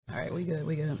All right, we good.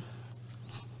 Yeah,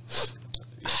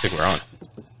 I think we're on.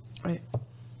 Right.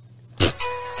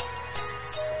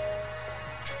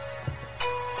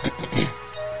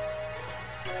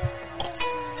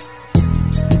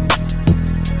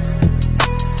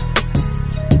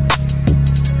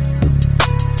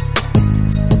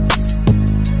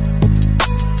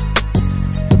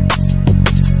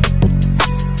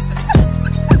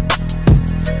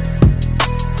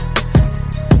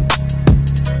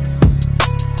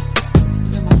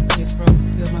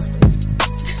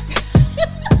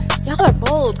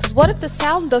 What if the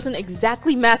sound doesn't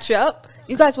exactly match up?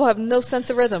 You guys will have no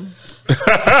sense of rhythm. Isn't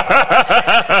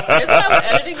that what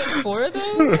editing is for, though?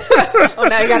 Oh,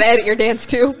 now you got to edit your dance,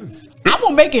 too. I'm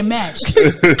going to make it match.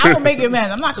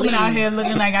 I'm not coming out here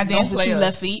looking like I dance with two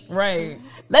left feet. Right.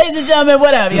 Ladies and gentlemen,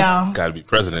 what up, y'all? Got to be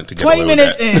president to get 20 away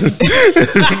minutes with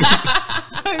that.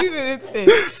 in. 20 minutes in.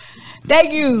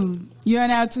 Thank you. You are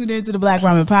now tuned into the Black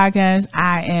Ramen Podcast.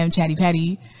 I am Chatty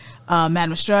Patty,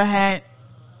 Madam Straw Hat,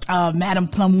 Madam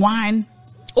Plum Wine.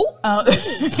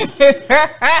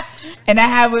 And I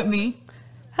have with me.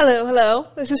 Hello.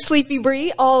 This is Sleepy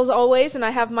Bree, as always, and I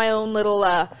have my own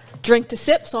little drink to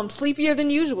sip, so I'm sleepier than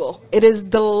usual. It is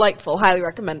delightful. Highly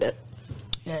recommend it.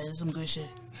 Yeah, it's some good shit.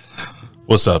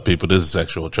 What's up, people? This is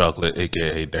Sexual Chocolate,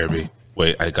 a.k.a. Derby.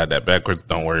 Wait, I got that backwards.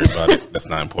 Don't worry about it. That's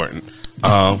not important.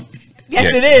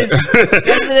 Yes, it is.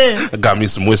 Yes, it is. I got me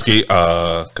some whiskey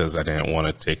because I didn't want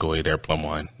to take away their plum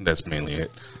wine. That's mainly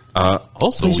it.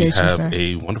 Also, Appreciate we have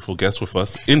a wonderful guest with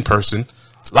us in person,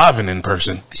 live and in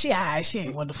person. She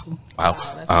ain't wonderful. Wow.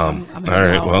 I'm all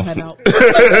right. Well, I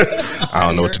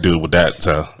don't know what to do with that.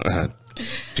 So,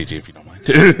 Gigi, if you don't mind.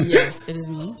 Yes, it is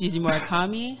me, Gigi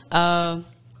Murakami,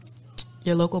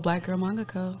 your local black girl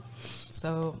mangaka.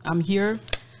 So I'm here,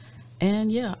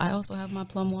 and yeah, I also have my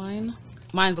plum wine.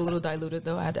 Mine's a little diluted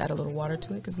though. I had to add a little water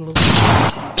to it because it's a little.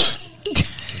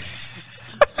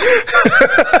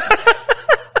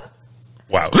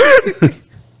 Wow.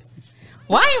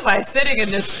 Why am I sitting in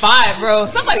this spot, bro?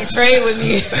 Somebody trade with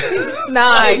me.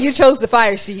 Nah, you chose the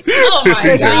fire seat. Oh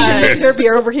my god, your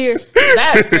beer over here.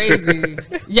 That's crazy.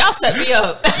 Y'all set me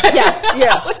up.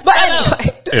 Yeah. But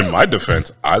anyway. In my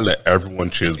defense, I let everyone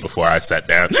choose before I sat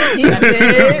down. He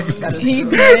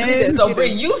did. So,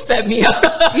 Bree, you set me up.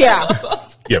 Yeah.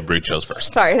 Yeah, Bree chose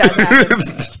first. Sorry, it hasn't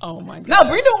happened. Oh my god. No,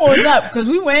 Bree knew what was up because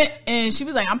we went and she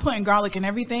was like, I'm putting garlic and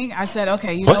everything. I said,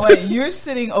 okay, you know what? You're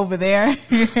sitting over there.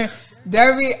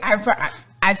 Derby,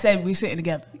 I said we sitting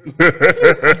together.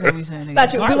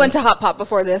 That's true. We went to Hot Pot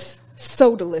before this.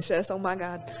 So delicious. Oh my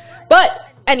god. But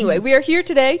anyway, we are here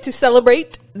today to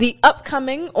celebrate the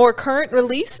upcoming or current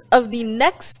release of the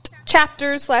next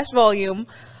chapter/volume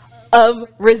of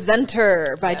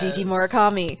Resenter by Gigi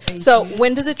Murakami. So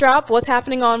when does it drop? What's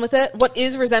happening on with it? What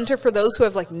is Resenter for those who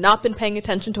have not been paying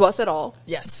attention to us at all?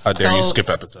 Yes. How dare you skip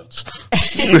episodes?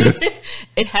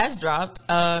 It has dropped.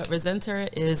 Resenter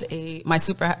is my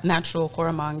supernatural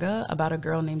horror manga about a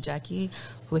girl named Jackie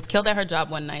who is killed at her job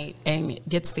one night and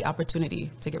gets the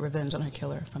opportunity to get revenge on her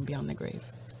killer from beyond the grave.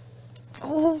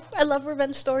 Oh, I love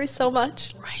revenge stories so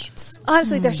much. Right.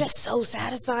 Honestly, they're just so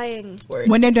satisfying. Word.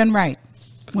 When they're done right.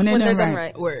 When they're done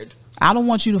right. Word. I don't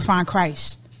want you to find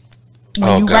Christ.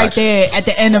 Oh, you gosh. right there at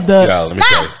the end of the. Yeah, let me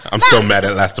tell you. I'm still mad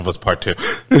at Last of Us Part 2.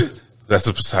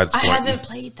 That's besides the I point. haven't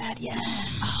played that yet.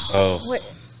 Oh. Wait,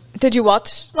 did you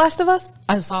watch Last of Us?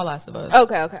 I saw Last of Us.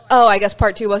 Okay. Oh, I guess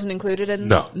part 2 wasn't included in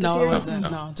No. the No, it series? wasn't.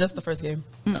 No, just the first game.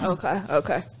 Okay.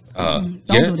 Don't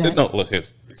Yeah, do that. no, look,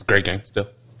 it's a great game still.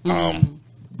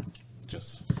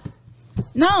 Just.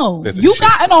 No, There's a you shit.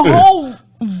 got in a whole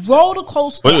roller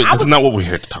coaster. Wait, this is not what we're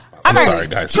here to talk about. I'm sorry,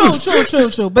 guys.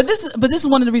 True. But this is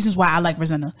one of the reasons why I like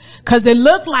Resenter, because it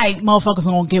looked like motherfuckers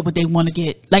are gonna get what they want to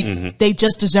get. Like they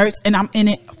just desserts, and I'm in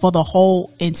it for the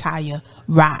whole entire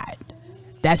ride.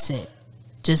 That's it.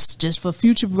 Just for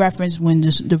future reference, when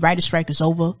the writer's strike is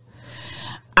over,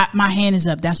 my hand is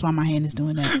up. That's why my hand is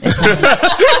doing that.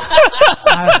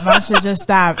 I should just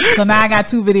stop. So now I got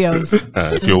 2 videos.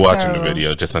 If you're watching the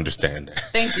video, just understand that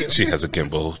Thank you. she has a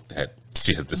gimbal that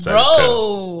she has decided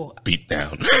to beat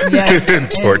down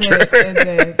and torture.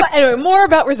 But anyway, more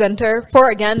about Resenter for,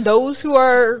 again, those who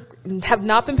have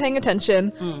not been paying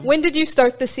attention. When did you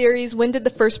start the series? When did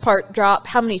the first part drop?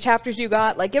 How many chapters you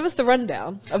got? Give us the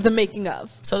rundown of the making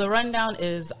of. So the rundown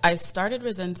is I started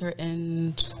Resenter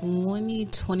in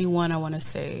 2021, I want to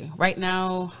say. Right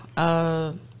now,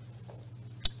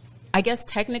 I guess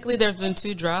technically there's been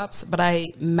 2 drops, but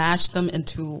I mashed them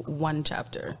into 1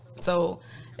 chapter. So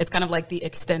it's kind of like the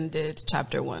extended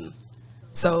chapter 1.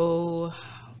 So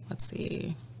let's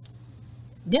see.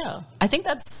 Yeah, I think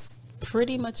that's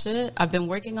pretty much it. I've been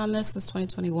working on this since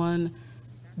 2021.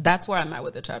 that's where I'm at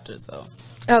with the chapters, though.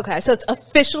 Okay, so it's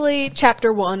officially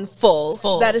chapter 1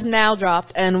 full. That is now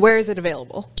dropped. And where is it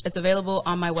available? It's available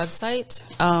on my website,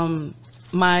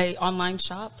 my online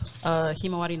shop,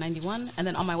 Himawari91, and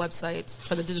then on my website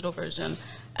for the digital version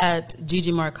at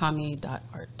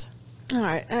gigimurakami.art. All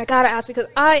right, and I gotta ask because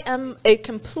I am a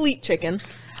complete chicken.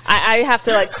 I have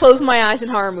to like close my eyes in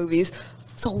horror movies.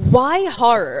 So why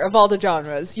horror of all the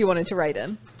genres you wanted to write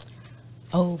in?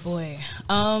 Oh boy.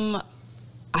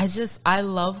 I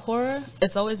love horror.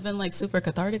 It's always been like super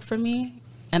cathartic for me.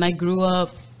 And I grew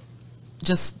up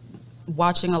just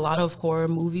watching a lot of horror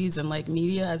movies and like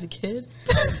media as a kid.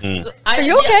 So Are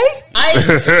you okay?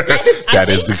 That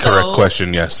is the correct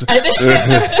question, yes.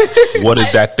 What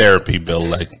is that therapy bill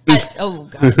like? Oh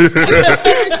gosh.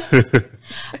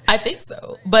 I think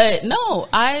so. But no,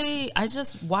 I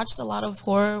just watched a lot of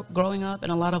horror growing up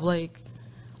and a lot of like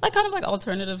kind of like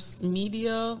alternative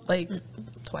media, like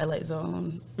Twilight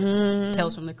Zone,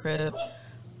 Tales from the Crypt.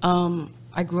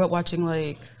 I grew up watching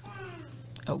like,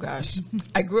 oh gosh,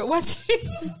 I grew up watching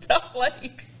stuff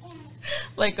like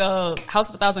House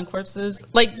of a Thousand Corpses,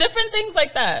 like different things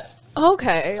like that.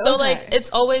 Okay. So like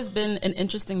it's always been an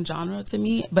interesting genre to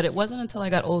me, but it wasn't until I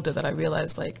got older that I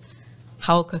realized like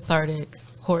how cathartic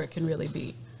horror can really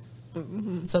be.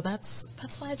 Mm-hmm. So that's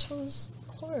why I chose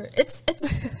horror. It's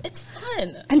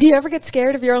fun. And do you ever get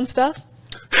scared of your own stuff?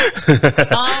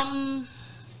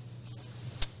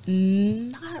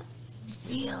 Not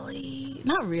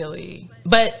really.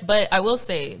 But I will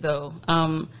say though,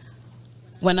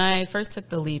 when I first took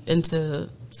the leap into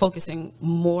focusing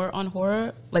more on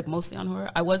horror, like mostly on horror,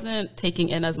 I wasn't taking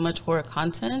in as much horror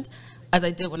content as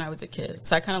I did when I was a kid.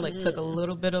 So I kind of like took a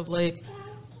little bit of like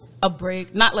a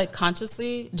break, not like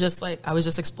consciously, just like I was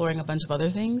just exploring a bunch of other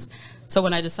things. So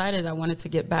when I decided I wanted to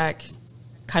get back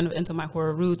kind of into my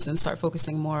horror roots and start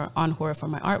focusing more on horror for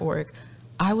my artwork,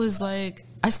 I was like,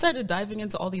 I started diving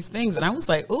into all these things and I was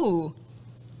like, ooh,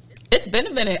 it's been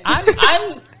a minute.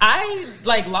 I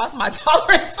like lost my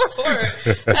tolerance for horror.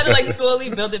 Had to like slowly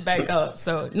build it back up.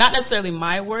 So not necessarily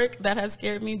my work that has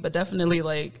scared me, but definitely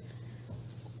like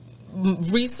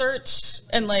research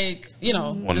and like, you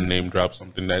know. Want to name drop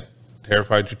something that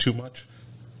terrified you too much?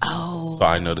 Oh. So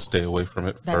I know to stay away from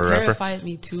it forever. That terrified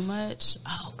me too much?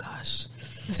 Oh gosh.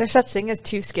 Is there such thing as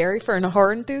too scary for a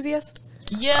horror enthusiast?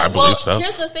 Yeah, I believe so.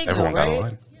 Here's the thing Everyone though, got right? a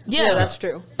line. Yeah, that's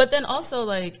true. But then also,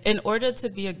 like, in order to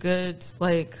be a good,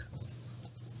 like,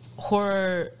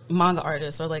 horror manga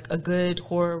artist or, like, a good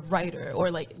horror writer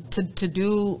or, like, to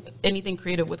do anything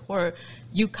creative with horror,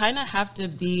 you kind of have to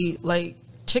be, like,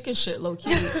 chicken shit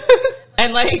low-key.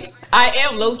 And, like, I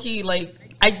am low-key, like,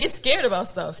 I get scared about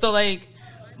stuff. So, like,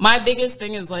 my biggest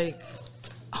thing is, like,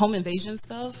 home invasion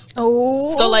stuff. Oh.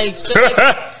 So, like,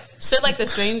 shit like The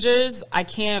Strangers, I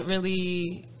can't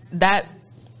really... That...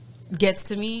 gets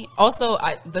to me. Also,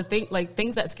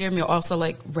 things that scare me are also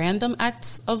like random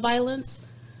acts of violence.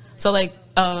 So like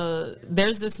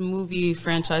there's this movie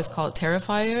franchise called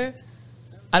Terrifier.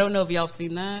 I don't know if y'all have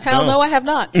seen that. Hell no, I have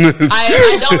not.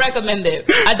 I don't recommend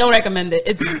it. I don't recommend it.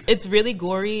 It's really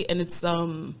gory and it's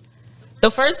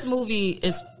the first movie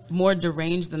is more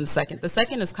deranged than the second. The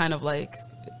second is kind of like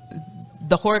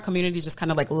the horror community just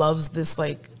kind of like loves this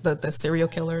like the serial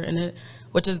killer in it,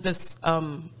 which is this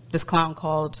clown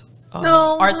called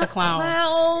Art the Clown.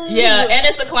 Clowns. Yeah, and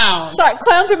it's a clown. Sorry,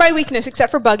 clowns are my weakness,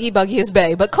 except for Buggy. Buggy is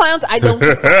bae, but clowns I don't.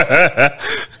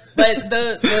 But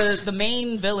the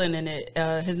main villain in it,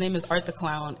 his name is Art the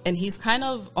Clown, and he's kind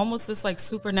of almost this like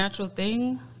supernatural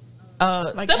thing.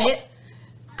 Like it?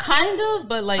 Kind of,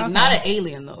 but like not an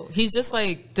alien though. He's just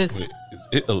like this. Wait,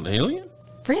 is it an alien?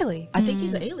 Really? I think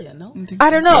he's an alien. No,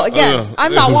 I don't know. Again,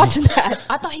 I'm not watching that.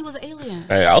 I thought he was an alien.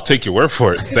 Hey, I'll take your word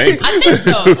for it. Thanks. I think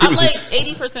so. I'm like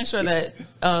 80% sure that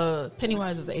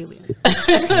Pennywise is an alien.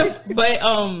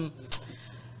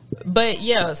 But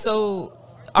yeah. So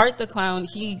Art the Clown,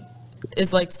 he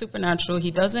is like supernatural.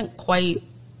 He doesn't quite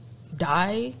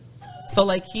die. So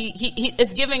like he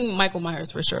it's giving Michael Myers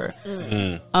for sure.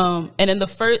 And in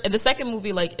the second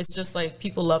movie, like it's just like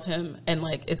people love him and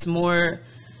like it's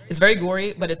very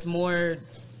gory, but it's more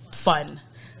fun.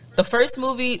 The first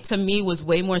movie to me was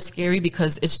way more scary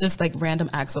because it's just like random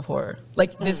acts of horror.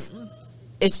 Like this,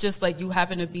 it's just like you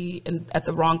happen to be at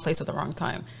the wrong place at the wrong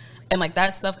time. And like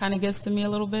that stuff kind of gets to me a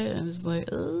little bit. And it's like,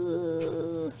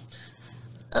 I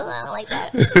don't like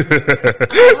that.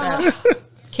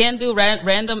 Can do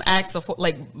random acts of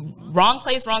like wrong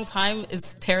place, wrong time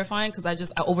is terrifying because I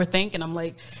overthink and I'm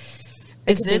like,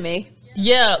 is this me?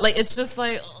 Yeah, like it's just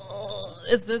like,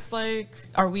 is this like,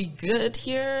 are we good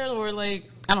here or like,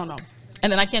 I don't know.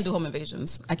 And then I can't do home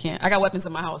invasions. I can't. I got weapons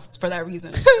in my house for that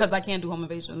reason because I can't do home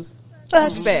invasions.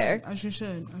 That's fair. As you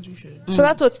should. So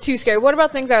that's what's too scary. What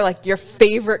about things that are like your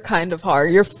favorite kind of horror,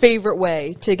 your favorite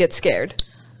way to get scared?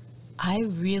 I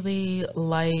really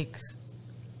like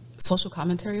social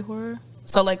commentary horror.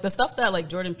 So like the stuff that like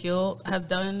Jordan Peele has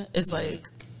done is like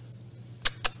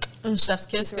chef's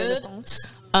kiss good.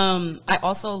 I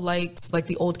also liked like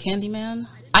the old Candyman.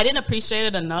 I didn't appreciate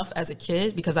it enough as a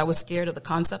kid because I was scared of the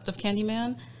concept of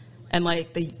Candyman and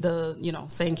like the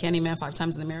saying Candyman 5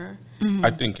 times in the mirror.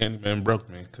 I think Candyman broke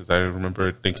me because I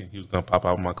remember thinking he was going to pop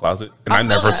out of my closet, and I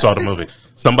never saw the movie.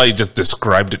 Somebody just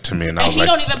described it to me, and I was like,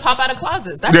 he don't even pop out of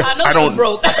closets. That's how I know he was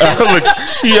broke.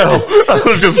 I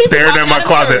was just staring at my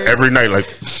closet every night like...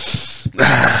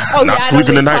 Oh yeah, I don't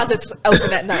leave closets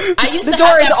open at night. The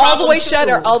door is all the way shut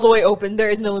or all the way open. There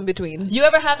is no in between. You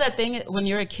ever have that thing when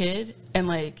you're a kid and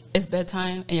like it's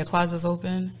bedtime and your closet's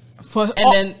open?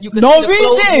 Then you can no see the reason.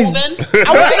 clothes moving.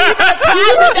 I want to eat my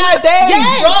closet that day,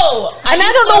 bro. And I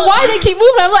don't know why they keep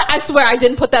moving. I'm like, I swear I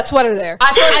didn't put that sweater there.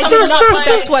 I did not put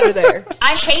that sweater there.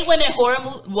 I hate when in horror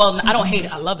movies. Well, I don't hate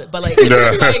it. I love it. But like,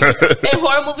 it's like in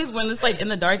horror movies when it's like in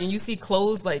the dark and you see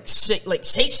clothes like shape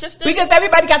shifting. Because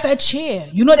everybody got that chair.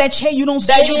 You know that chair you don't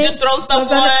that you just throw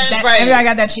stuff on. Right. Everybody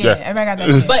got that chair. Yeah. Everybody got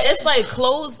that chair. But it's like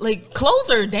clothes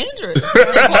are dangerous in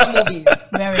horror movies.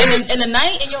 In the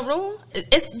night in your room,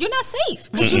 you're not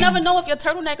safe because you never know if your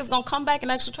turtleneck is gonna come back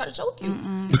and actually try to choke you.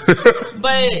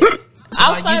 But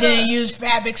outside, you didn't use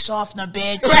fabric softener,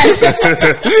 bitch.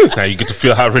 Right. Now you get to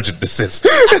feel how rigid this is.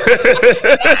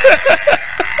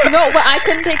 No, what I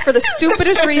couldn't take for the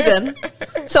stupidest reason.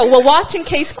 So we're watching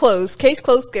Case Closed. Case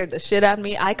Closed scared the shit out of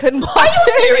me. I couldn't watch. Are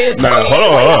you serious? No,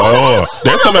 hold on.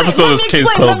 There's some episodes of Case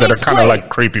Closed that are kind of like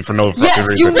creepy for no fucking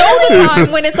reason. You know the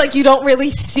time when it's like you don't really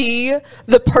see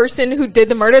the person who did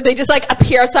the murder. They just like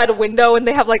appear outside a window and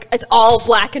they have like it's all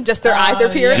black and just their eyes are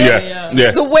peering.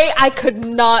 Yeah. The way I could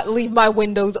not leave my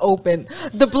windows open.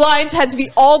 The blinds had to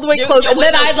be all the way closed, and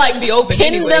then I'd like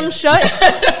pin them shut.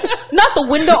 Not the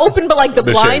window open, but like the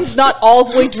blinds not all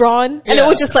the way drawn, and it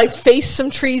would just like face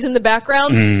some trees in the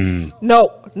background.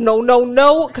 No,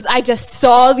 because I just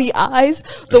saw the eyes.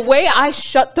 The way I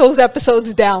shut those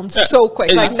episodes down so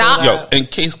quick, like not. Yo, in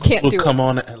Case will come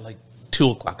on at like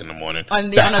 2:00 in the morning.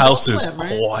 The house is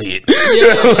quiet.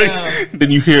 Like, then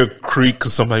you hear a creak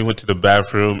because somebody went to the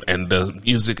bathroom, and the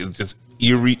music is just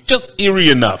eerie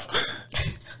enough.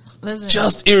 Listen.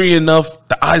 Just eerie enough.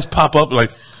 The eyes pop up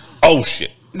like, oh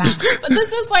shit. Nah. But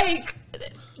this is like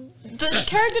the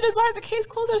character designs of Case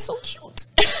Closed are so cute.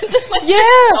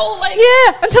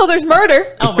 Until there's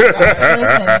murder. Oh my god!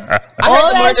 Listen,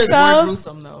 all that stuff,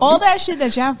 gruesome, though. All that shit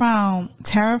that y'all found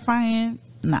terrifying,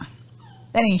 nah,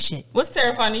 that ain't shit. What's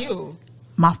terrifying to you?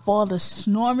 My father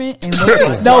snoring and wait,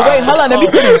 hold on, let me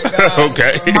finish.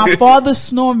 Okay. My father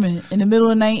snoring in the middle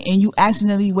of the night and you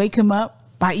accidentally wake him up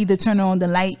by either turning on the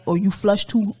light or you flush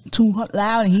too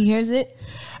loud and he hears it.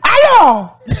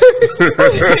 Ayo! Who's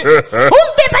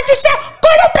there back to shit? Go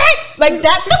to bed! Like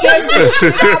that scares the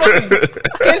shit out of me.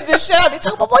 Scares the shit out of me.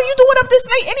 Talk about what you doing up this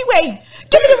night anyway?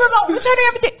 Give me the remote. We're turning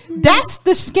everything. That's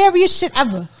the scariest shit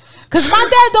ever. Cause my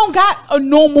dad don't got a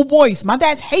normal voice. My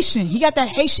dad's Haitian. He got that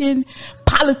Haitian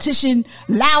politician,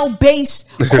 loud bass,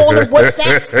 calling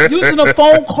WhatsApp, using a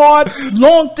phone card,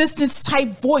 long distance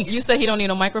type voice. You say he don't need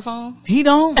a microphone? He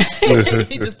don't.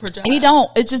 He just projects. He don't.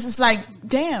 It's like,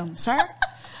 damn, sir.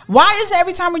 Why is it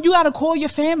every time when you gotta call your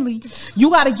family, you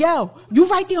gotta yell? You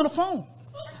right there on the phone.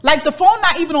 Like the phone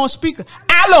not even on speaker.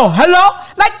 Hello?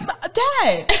 Like,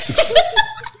 Dad.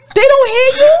 They don't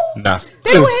hear you? Nah.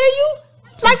 They don't hear you?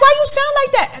 Like, why you sound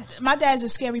like that? My dad's a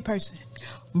scary person.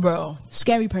 Bro.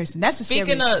 Scary person. That's the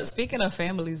Speaking of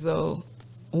families, though,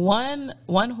 one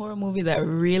horror movie that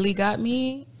really got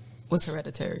me was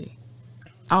Hereditary.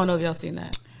 I don't know if y'all seen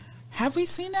that. Have we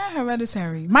seen that?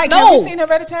 Hereditary. Mike, no. Have we seen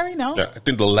Hereditary? No. Yeah, I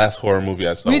think the last horror movie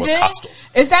I saw was Hostel.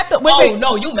 Is that the... Wait.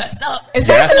 No, you messed up. Is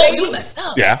that the lady? You messed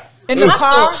up. Yeah. In the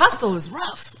car? Hostel is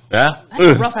rough. Yeah.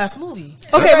 That's a rough-ass movie.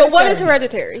 Okay, but what is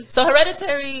Hereditary? So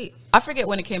Hereditary... I forget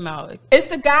when it came out. It's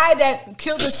the guy that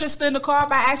killed his sister in the car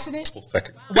by accident.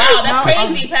 Second. Wow, that's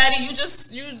crazy, Patty.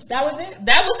 That was it.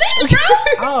 That was it,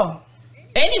 bro. Oh.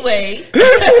 Anyway,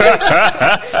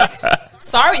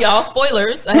 sorry, y'all.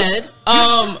 Spoilers ahead.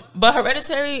 But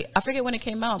Hereditary, I forget when it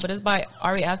came out, but it's by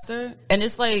Ari Aster, and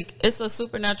it's a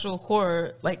supernatural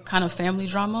horror, like kind of family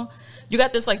drama. You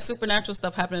got this like supernatural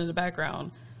stuff happening in the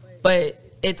background, but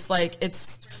it's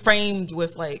framed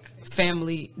with like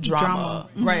family drama.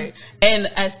 Mm-hmm. Right? And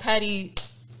as Patty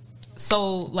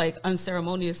so like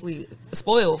unceremoniously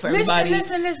spoil for everybody.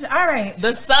 Listen. All right.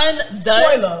 The son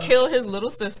does kill his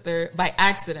little sister by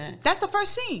accident. That's the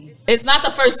first scene. It's not the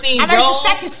first scene, bro. It's the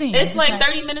second scene. It's like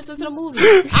 30 minutes into the movie.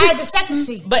 I had the second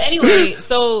scene. But anyway,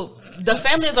 so the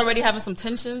family is already having some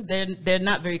tensions. They're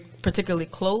not very particularly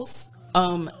close.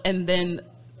 And then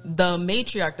the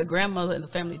matriarch, the grandmother in the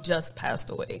family, just passed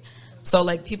away. So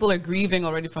like people are grieving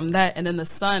already from that. And then the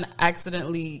son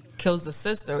accidentally kills the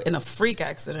sister in a freak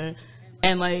accident.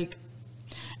 And like,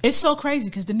 it's so crazy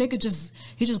because the nigga just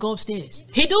go upstairs.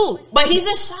 He do, but he's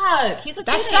in shock. He's a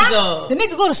teenager. The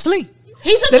nigga go to sleep.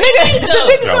 He's a teenager.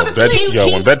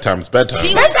 When bedtime's bedtime.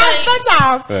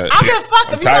 Bedtime. I've been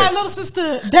fucked if you got a little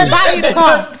sister dead body in the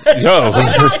car.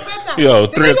 Yo,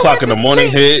 3 o'clock in the morning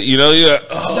hit. You know,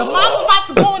 the mom about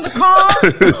to go in the car,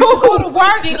 go to work.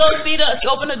 She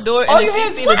open the door and then she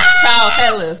see the child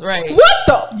headless. Right? What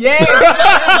the? Yeah.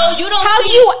 So you don't. How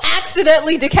do you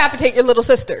accidentally decapitate your little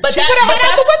sister? But she put her head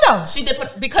out the window. She did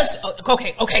because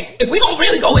okay. If we gonna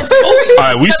really go into the movie, all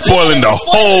right, we spoiling the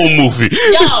whole movie.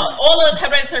 Yo, all of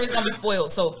Hereditary is gonna be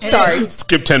spoiled. So sorry.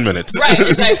 Skip 10 minutes. Right,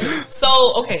 exactly.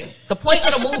 So okay, the point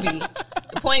of the movie,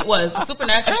 the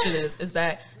supernatural shit is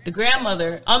that the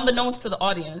grandmother, unbeknownst to the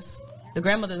audience, the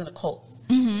grandmother's in a cult.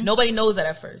 Mm-hmm. Nobody knows that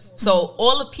at first. So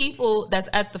all the people that's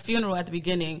at the funeral at the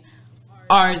beginning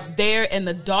are there, and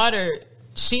the daughter,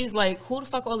 she's like, who the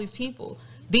fuck are all these people?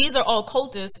 These are all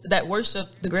cultists that worship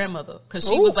the grandmother because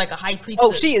she was like a high priestess.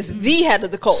 Oh, she is the head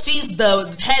of the cult. She's the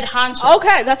head honcho.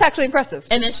 Okay, that's actually impressive.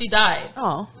 And then she died.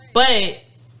 Oh. But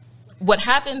what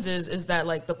happens is that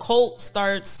like the cult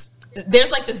starts,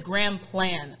 there's like this grand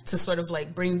plan to sort of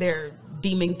like bring their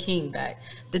demon king back.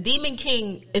 The demon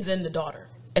king is in the daughter.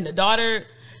 And the daughter,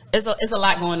 it's a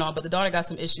lot going on, but the daughter got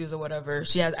some issues or whatever.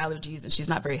 She has allergies and she's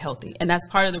not very healthy. And that's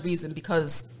part of the reason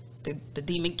because the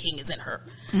demon king is in her.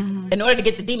 Mm-hmm. In order to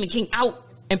get the demon king out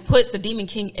and put the demon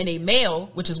king in a male,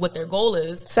 which is what their goal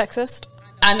is. Sexist.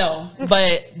 I know,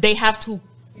 but they have to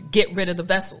get rid of the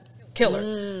vessel, kill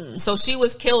her. So she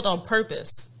was killed on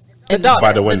purpose. The daughter.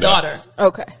 By the window. The daughter.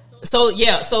 Okay. So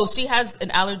yeah, so she has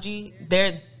an allergy.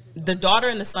 The daughter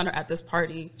and the son are at this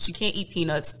party. She can't eat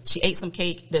peanuts. She ate some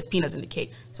cake. There's peanuts in the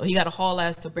cake. So he got to haul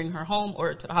ass to bring her home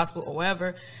or to the hospital or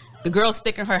wherever. The girl's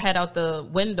sticking her head out the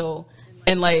window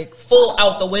and like full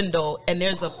out the window. And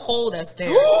there's a pole that's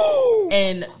there.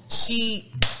 And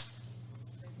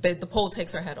the pole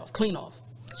takes her head off, clean off.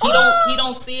 He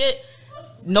don't see it.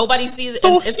 Nobody sees it.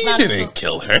 And he didn't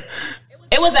kill her.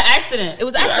 It was an accident.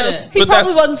 He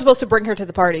probably wasn't supposed to bring her to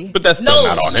the party. But that's still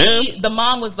not on him. The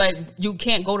mom was like, you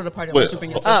can't go to the party unless you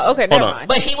bring your sister. Oh, okay, never mind.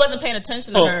 But he wasn't paying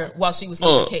attention to her while she was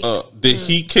eating the cake. Did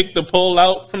he kick the pole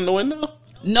out from the window?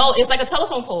 No, it's like a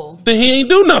telephone pole. Then he ain't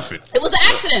do nothing. It was an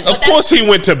accident. Of course he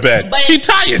went to bed. But he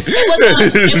tired.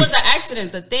 It was an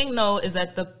accident. The thing, though, is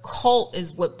that the cult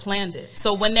is what planned it.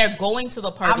 So when they're going to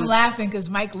the party... I'm laughing because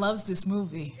Mike loves this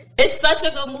movie. It's such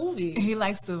a good movie. He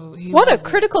likes to... What a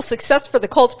critical success for the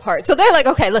cult part. So they're like,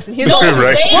 okay, listen, here's we'll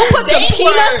put some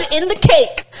peanuts in the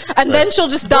cake, and then she'll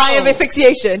just die of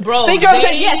asphyxiation. Bro, they drove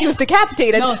saying, yeah, she was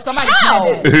decapitated. No, somebody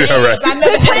planned it. They planned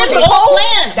the pole.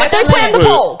 They planned the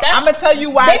pole. I'm going to tell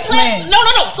you why it's planned. No.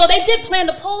 So they did plan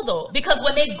the pole, though. Because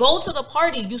when they go to the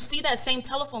party, you see that same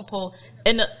telephone pole.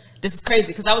 And this is crazy,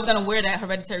 because I was going to wear that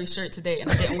Hereditary shirt today,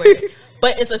 and I didn't wear it.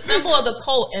 But it's a symbol of the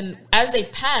cult, and as they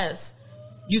pass...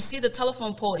 You see the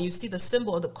telephone pole and you see the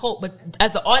symbol of the cult, but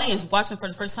as the audience watching for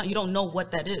the first time, you don't know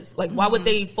what that is. Like, why would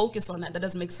they focus on that? That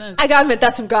doesn't make sense. I gotta admit,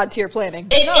 that's some God tier planning.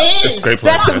 It is. It's great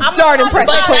planning. That's some darn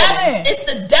impressive planning. It's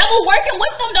the devil working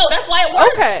with them, though. That's why it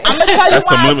works. Okay. I'm gonna tell you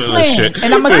why it's planned,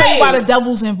 and I'm gonna tell you why the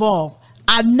devil's involved.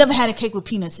 I've never had a cake with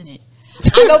peanuts in it.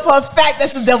 I know for a fact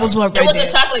that's the devil's work. It was a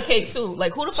chocolate cake too.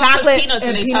 Like, who the fuck puts peanuts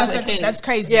in a chocolate cake? That's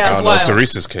crazy. Yeah, that's wild. It's a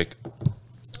Reese's cake.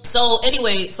 So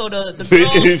anyway, the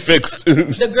girl fixed.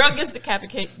 The girl gets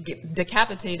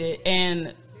decapitated,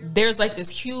 and there's like this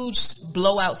huge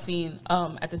blowout scene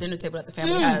at the dinner table that the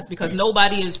family has because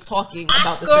nobody is talking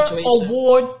about the situation.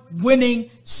 Award-winning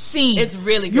scene. It's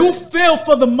really good. You feel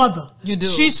for the mother. You do.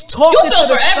 She's talking to the son.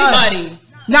 You feel for everybody.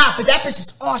 Nah, but that bitch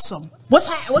is awesome. What's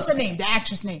her name? The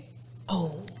actress name?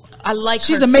 Oh. I like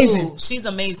she's her amazing. Too. She's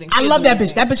amazing. I love that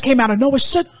bitch. That bitch came out of nowhere. She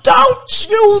said, "Don't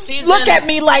you look at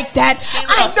me like that?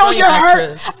 I know you're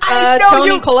hurt."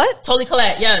 Toni Collette. Toni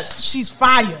Collette. Yes, she's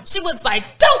fire. She was like,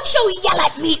 "Don't you yell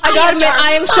at me." I gotta admit,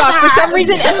 I am shocked. For some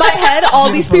reason, in my head,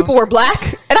 all these people were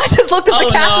black, and I just looked at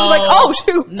the cast and was like, "Oh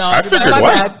shoot!" No, I figured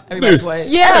white. Everybody's white.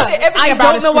 Yeah, I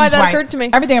don't know why that occurred to me.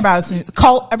 Everything about it,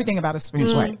 cult. Everything about it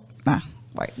is white.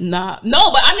 Nah. No,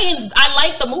 but I mean, I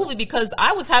like the movie because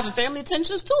I was having family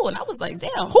tensions too, and I was like,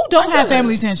 damn. Who don't have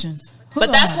family tensions?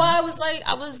 But that's why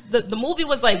the movie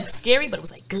was like scary, but it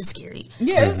was like good scary.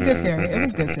 Yeah, it was good scary. It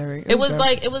was good scary.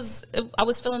 I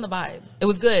was feeling the vibe. It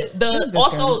was good.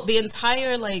 The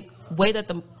entire like way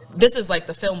that this is like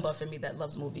the film buff in me that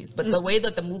loves movies, but the way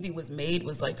that the movie was made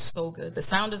was like so good. The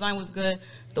sound design was good.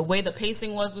 The way the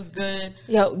pacing was good.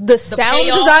 Yo, the sound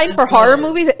design for horror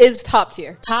movies is top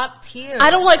tier. Top tier.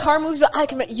 I don't like horror movies,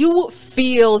 but you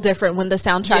feel different when the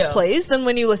soundtrack plays than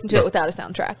when you listen to it without a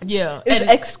soundtrack. Yeah, it's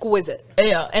exquisite.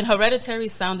 Yeah, and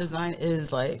Hereditary's sound design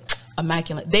is like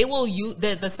immaculate. They will use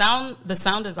the sound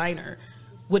designer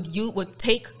would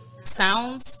take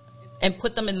sounds and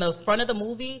put them in the front of the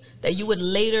movie that you would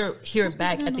later hear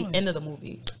back at the end of the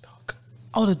movie.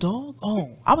 Oh, the dog? Oh,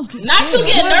 I was getting not scared.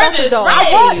 You getting nervous,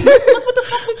 right? Look what the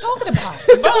fuck we talking about,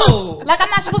 bro. Like I'm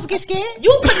not supposed to get scared.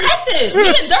 You protected. Me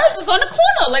and Dirks is on the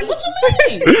corner. Like what you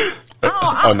mean?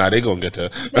 Oh, no, they gonna get to.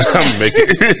 I'm making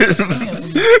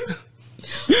it.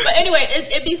 But anyway,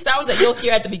 it be sounds that you'll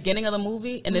hear at the beginning of the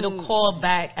movie, and it'll call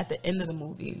back at the end of the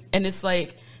movie, and it's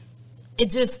like.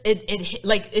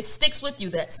 It sticks with you,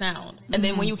 that sound, and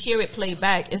then when you hear it play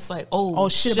back, it's like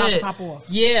shit about to pop off.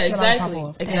 Yeah,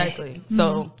 exactly.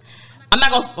 So I'm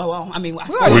not gonna. Well, I mean, I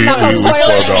spoiled. We're not gonna spoil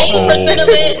 80% of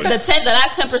it. The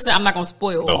last 10%, I'm not gonna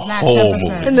spoil. The whole movie,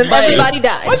 and then everybody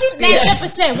dies. What you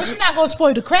 10%? What you not gonna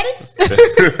spoil the credits? The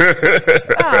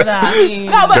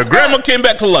grandma came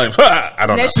back to life. I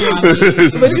don't know.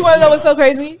 But you want to know what's so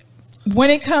crazy?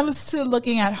 When it comes to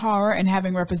looking at horror and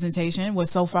having representation, what's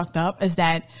so fucked up is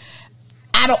that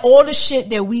out of all the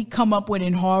shit that we come up with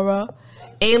in horror,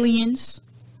 aliens,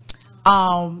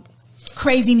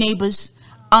 crazy neighbors,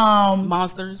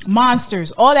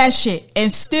 monsters, all that shit,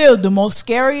 and still the most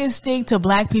scariest thing to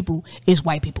black people is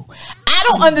white people. I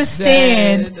don't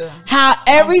understand how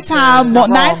every time, 9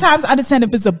 times out of 10,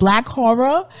 if it's a black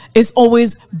horror, it's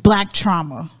always black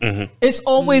trauma. Mm-hmm. It's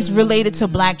always related to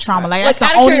black trauma. Like that's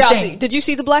the only thing. Did you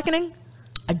see The Blackening?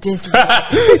 I did.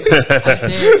 I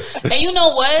did. And you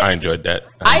know what? I enjoyed that.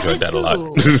 I enjoyed that a lot.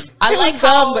 I like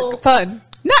how fun.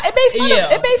 No,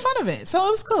 it made fun of it, so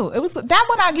it was cool. It was that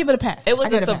one. I give it a pass. It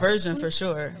was a subversion for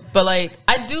sure. But like,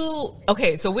 I do.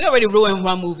 Okay, so we already ruined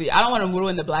one movie. I don't want to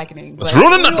ruin The Blackening. Let's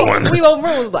ruin another one. We won't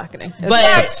ruin The Blackening.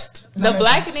 But The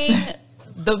Blackening,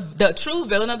 the true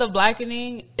villain of The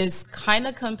Blackening is kind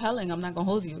of compelling. I'm not gonna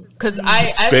hold you because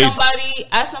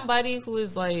as somebody who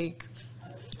is like,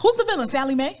 who's the villain?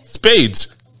 Sally Mae?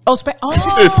 Spades. Oh, Spades.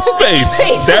 It's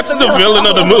Spades. That's the villain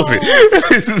of the movie.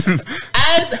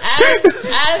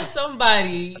 As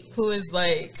somebody who is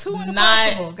like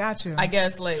not, got you. I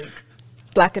guess like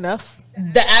black enough.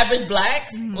 The average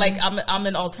black, like I'm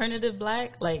an alternative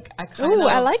black. Like I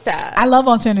like that. I love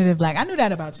alternative black. I knew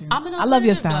that about you. I love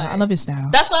your style. Black. I love your style.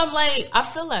 That's why I'm like, I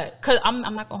feel like, cause I'm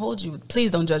not gonna hold you.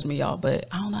 Please don't judge me, y'all. But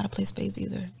I don't know how to play spades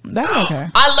either. That's okay.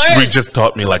 I learned. We just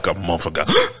taught me like a month ago.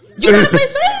 You know how to play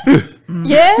spades?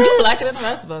 Yeah, you blacker than the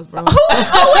rest of us, bro.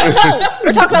 Oh wait, no,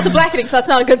 we're talking about The Blackening, so that's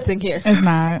not a good thing here. It's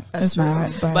not. That's true.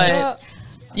 Not. But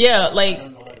yeah, like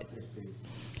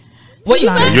what you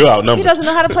saying? You're outnumbered. He doesn't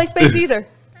know how to play spades either.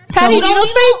 Patty, do you know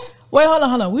spades? Wait, hold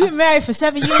on. We've been married for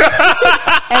 7 years,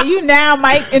 and you now,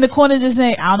 Mike, in the corner just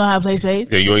saying, "I don't know how to play spades."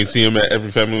 Yeah, you ain't see him at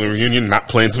every family reunion not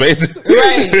playing spades.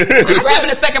 Right, just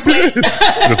grabbing a second plate.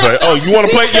 Just like, oh, you want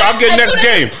to play? Yeah, I'll get next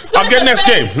game. I'll get next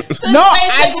game. No,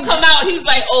 I just come out. He's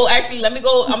like, oh, actually, let me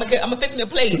go. I'm gonna fix me a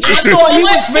plate. I thought he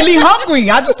was really hungry.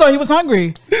 I just thought he was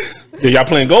hungry. Yeah, y'all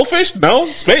playing goldfish?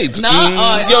 No, spades. No, I'm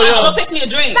gonna fix me a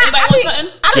drink.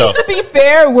 I mean, to be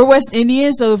fair, we're West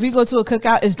Indian, so if you go to a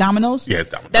cookout, it's dominoes. Yeah, it's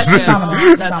dominoes. That's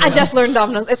dominoes. I just learned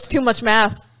dominoes. It's too much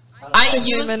math. I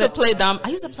used to play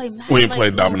math. We didn't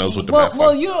play dominoes with the math.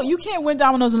 Well, you can't win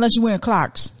dominoes unless you wear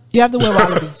Clarks. You have to wear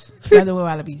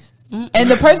wallabies. And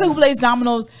the person who plays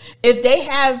dominoes, if they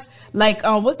have like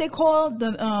what's they call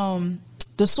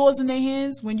the swords in their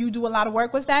hands when you do a lot of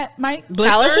work. What's that, Mike?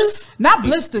 Calluses? Not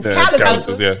blisters.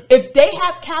 Calluses. Yeah. If they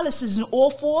have calluses in all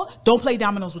four, don't play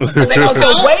dominoes with them. Because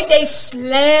the way they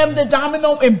slam the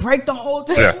domino and break the whole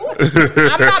table,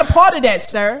 I'm not a part of that,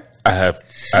 sir. I have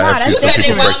seen some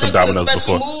people break some dominoes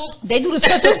before. They do the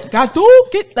special,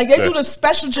 do the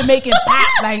special Jamaican pop.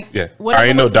 Like, yeah, I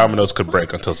didn't know dominoes could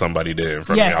break until somebody did it in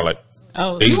front of me.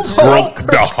 I they broke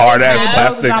the hard ass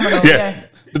plastic. Yeah.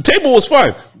 The table was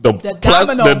fine.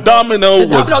 The domino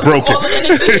was broken.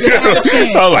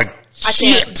 I was like,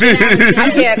 shit. I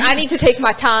can't. I need to take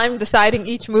my time deciding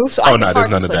each move. So I can there's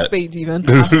none of that. Spades even.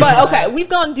 But okay, we've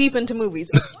gone deep into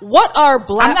movies. What are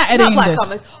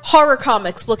horror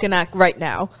comics looking at right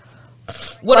now?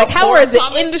 How are the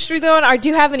industry doing? Do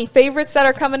you have any favorites that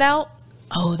are coming out?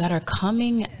 Oh, that are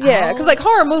coming Yeah, because like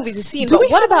horror movies you've seen, but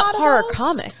what about horror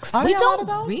comics? We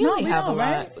don't really have a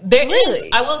lot. There is,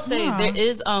 I will say, there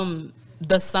is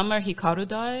The Summer Hikaru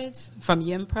Died from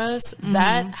Yin Press.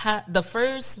 That the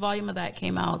first volume of that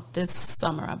came out this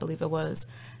summer, I believe it was.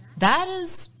 That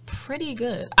is pretty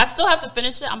good. I still have to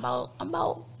finish it. I'm about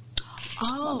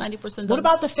 90% done. What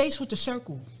about The Face with the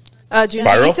Circle?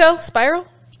 Junji Ito? Spiral?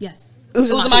 Yes.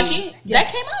 Uzumaki? Yes.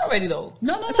 That came out already though.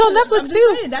 No, it's on Netflix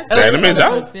too. Saying, that's the anime's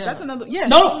out. Yeah. That's another. Yeah.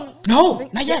 No,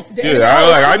 not yet.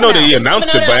 Yeah, I know that he announced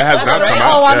it, but it has not come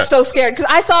out. Oh, I'm so scared because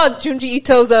I saw Junji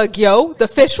Ito's Gyo, the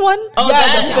fish one. Oh,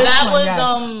 that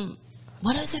was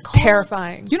what is it called?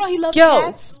 Terrifying. You know he loves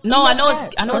cats. No, I know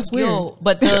it's Gyo,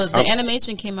 but the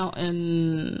animation came out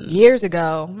in years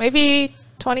ago, maybe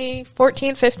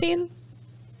 2014, 15.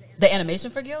 The animation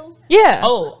for Gil? Yeah.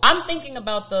 Oh, I'm thinking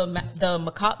about the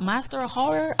Master of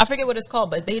Horror. I forget what it's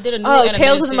called, but they did a new animation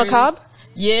Tales of the series. Macabre?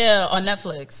 Yeah, on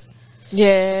Netflix.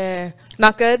 Yeah.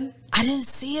 Not good? I didn't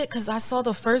see it because I saw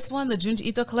the first one, the Junji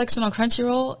Ito collection on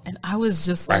Crunchyroll, and I was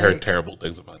just like... I heard terrible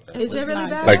things about that. Is it really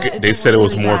bad? Like, they said it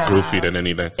was more goofy than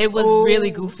anything. It was really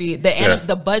goofy.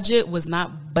 The budget was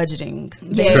not budgeting.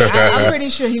 Yeah, I'm pretty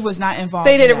sure he was not involved.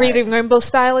 They did it Reading Rainbow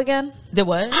style again? The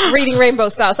what? Reading Rainbow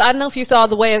style. So I don't know if you saw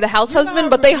The Way of the House Husband,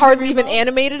 but they hardly even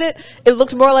animated it. It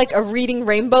looked more like a Reading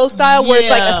Rainbow style, where it's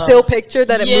like a still picture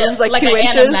that it moves like 2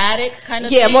 inches. Animatic kind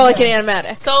of thing. Yeah, more like an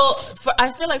animatic. So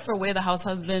I feel like for Way of the House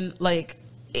Husband, like,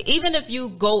 even if you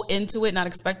go into it not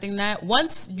expecting that,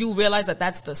 once you realize that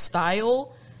that's the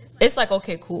style, it's like,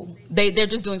 okay, cool. They're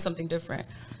just doing something different.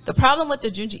 The problem with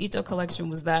the Junji Ito collection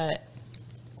was that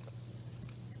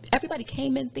everybody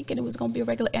came in thinking it was going to be a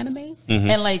regular anime,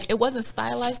 and like it wasn't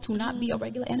stylized to not be a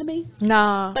regular anime.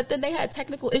 Nah. But then they had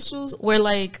technical issues where,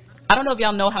 like, I don't know if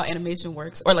y'all know how animation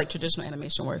works or like traditional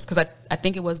animation works, because I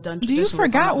think it was done. Do you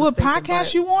forgot what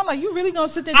podcast you want? Like, you really gonna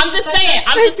sit there? I'm just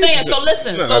saying. So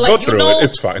listen. So like, you know,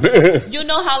 it's fine. You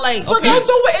know how like, but don't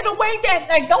do it in a way that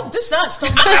like don't diss us.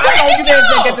 Don't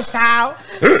get the style.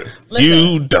 Listen,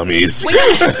 you dummies.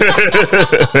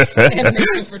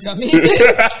 Animation for dummies.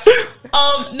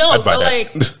 No. So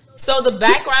like. So the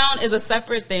background is a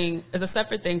separate thing.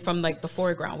 From like the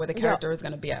foreground where the character is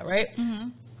going to be at, right? Mm-hmm.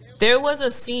 There was a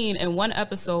scene in one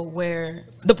episode where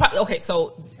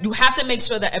so you have to make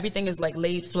sure that everything is like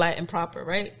laid flat and proper,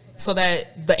 right? So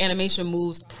that the animation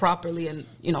moves properly and,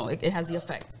 you know, it has the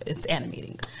effect. It's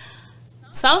animating.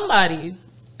 Somebody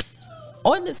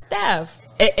on the staff,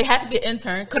 it had to be an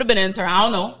intern, could have been an intern, I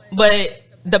don't know, but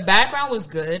the background was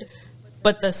good.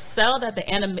 But the cell that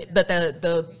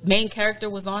the main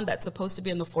character was on, that's supposed to be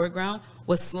in the foreground,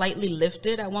 was slightly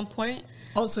lifted at one point.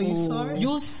 Oh, so you saw it?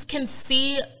 You can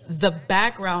see the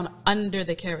background under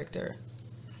the character.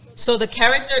 So the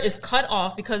character is cut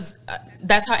off because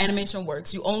that's how animation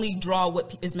works. You only draw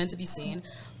what is meant to be seen.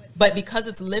 But because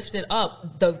it's lifted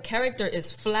up, the character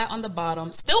is flat on the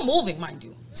bottom, still moving, mind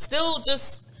you. Still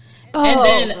just... And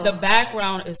then the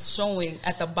background is showing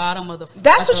at the bottom of the.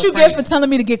 That's what you get for telling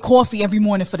me to get coffee every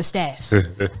morning for the staff.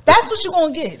 That's what you're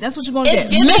gonna get.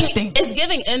 It's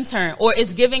giving intern, or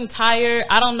it's giving tired.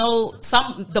 I don't know.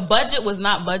 The budget was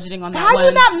not budgeting on that. How one.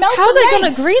 you not melt? How are they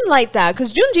gonna greenlight that?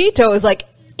 Because Junji Ito is like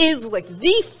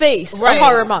the face of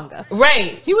horror manga.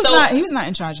 Right. He was not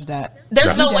in charge of that.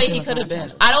 There's no way he could have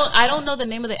been. I don't know the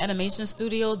name of the animation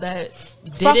studio that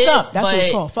did Fucked it. Up. That's what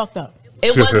it's called. Fucked Up.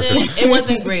 It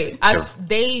wasn't great.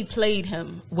 They played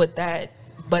him with that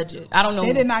budget. I don't know.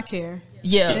 They did not care.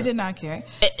 Yeah, they did not care.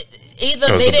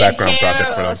 Either they didn't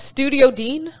care. Studio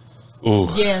Dean. Ooh,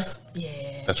 yes,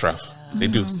 yeah, that's rough. They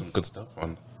do some good stuff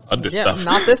on other stuff.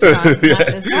 Not this time.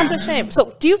 That's a shame.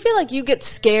 So, do you feel like you get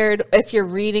scared if you're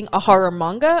reading a horror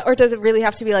manga, or does it really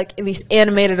have to be like at least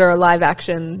animated or a live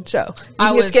action show?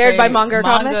 You get scared by manga or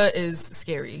comics? Manga is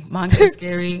scary. Manga is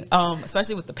scary,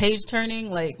 especially with the page turning.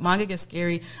 Like, manga gets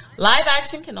scary. Live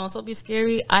action can also be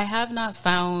scary. I have not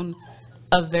found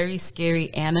a very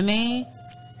scary anime.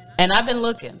 And I've been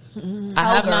looking.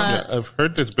 I have not. Yeah, I've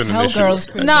heard there's been an issue.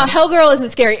 No, Hellgirl isn't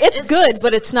scary. It's good,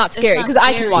 but it's not scary because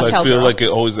I can watch Hellgirl. I feel like it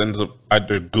always ends up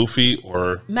either goofy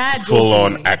or mad full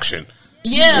on action.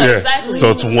 Yeah, exactly. So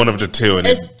it's one of the two, and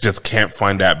it just can't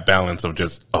find that balance of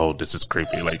just, oh, this is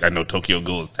creepy. Like, I know Tokyo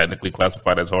Ghoul is technically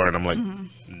classified as horror, and I'm like,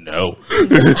 no. So,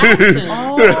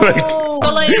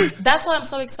 like, that's why I'm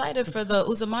so excited for the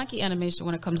Uzumaki animation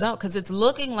when it comes out, because it's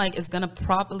looking like it's going to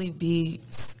properly be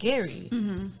scary.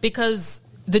 Because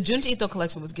the Junji Ito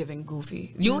collection was giving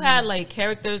goofy. You had, like,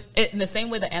 characters, in the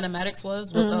same way the animatics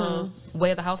was with the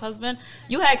Way of the House Husband,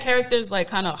 you had characters, like,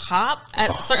 kind of hop at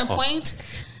certain points.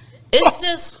 It's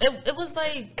just it was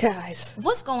like, guys,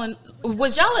 what's going?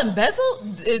 Was y'all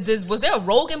embezzled? Was there a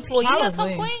rogue employee at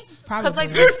some point? Because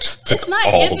like it's not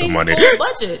giving full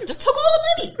budget. Just took all the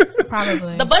money.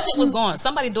 Probably the budget was gone.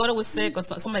 Somebody's daughter was sick, or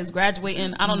somebody's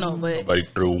graduating. I don't know, but somebody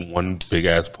threw one big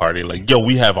ass party. Like, yo,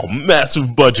 we have a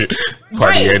massive budget.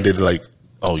 Party ended like,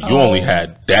 oh, you only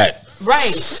had that.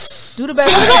 Right. Do the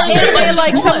best.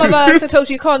 Like some of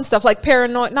Satoshi Kon stuff, like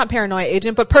not Paranoia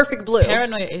Agent, but Perfect Blue.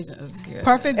 Paranoia Agent is good.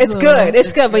 It's good.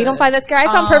 It's good, but you don't find that scary.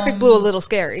 I found Perfect Blue a little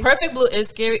scary. Blue is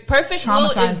scary. Perfect Blue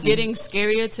is getting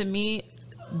scarier to me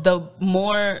the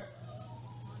more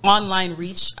online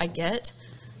reach I get,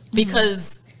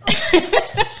 because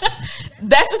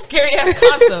that's a scary ass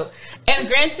concept. And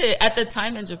granted, at the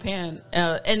time in Japan,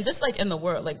 and just like in the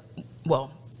world, like,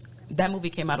 well, that movie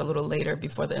came out a little later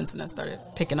before the internet started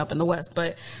picking up in the West.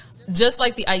 But just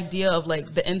like the idea of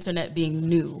like the internet being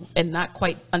new and not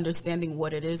quite understanding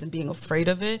what it is and being afraid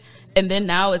of it. And then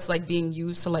now it's like being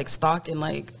used to like stalk and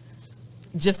like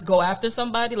just go after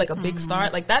somebody, like a big star.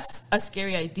 Like that's a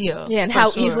scary idea. Yeah, and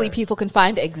how easily people can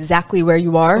find exactly where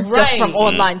you are just from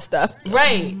online stuff.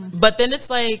 Right. But then it's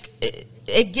like,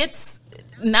 it gets,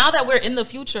 now that we're in the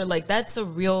future, like that's a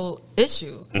real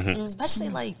issue. Especially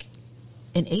like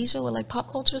in Asia with like pop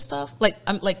culture stuff, like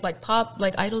pop,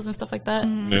 like idols and stuff like that.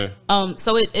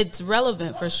 So it's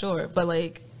relevant for sure, but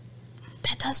like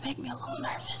that does make me a little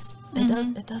nervous. It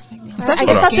does make me. I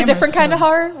guess that's a different kind of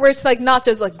horror, where it's like not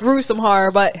just like gruesome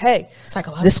horror, but hey,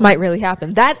 this might really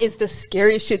happen. That is the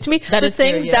scariest shit to me. That is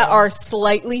things that are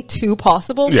slightly too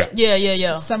possible.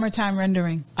 Yeah. Summertime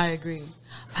Rendering. I agree.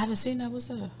 I haven't seen that. What's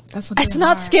that? It's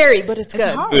not scary, but it's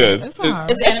good. Hard. Yeah. It's hard.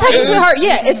 It's technically hard.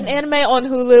 Yeah, it's an anime on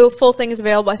Hulu. Full thing is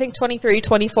available. I think 23,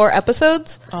 24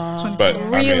 episodes. But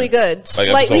really good.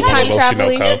 Slightly time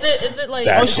traveling. Is it like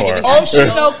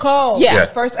Oshinoko? Yeah.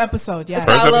 First episode. Yeah.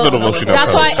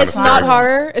 That's why it's not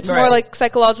horror. It's more like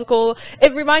psychological.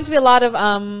 It reminds me a lot of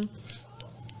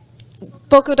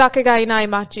Boku Dake ga Inai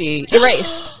Machi.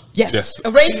 Erased. Yes.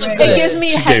 Erased was good. It gives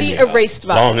me heavy Erased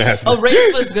vibes.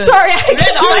 Erased was good. Sorry, I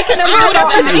couldn't Right?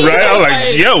 I was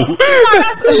like, yo.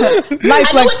 Life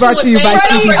Flex brought to you by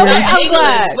Stevie Green. I'm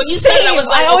glad. When you said it, I was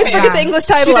like, I always forget the English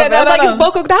title of it. I was like, it's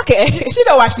Boku Dake. She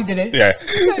know why she did it. Yeah.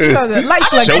 Life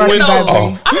Flex brought to you by Green.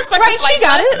 I respect it. She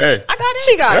got it. I got it.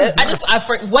 She got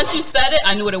it. Once you said it,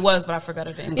 I knew what it was, but I forgot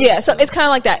it. Yeah, so it's kind of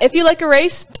like that. If you like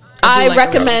Erased, I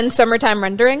recommend Summertime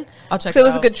Rendering. I'll check it out. So it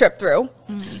was a good trip through.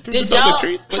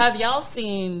 Have y'all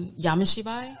seen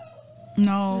Yamishibai?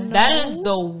 No. That is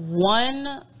the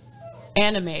one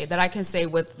anime that I can say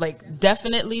with like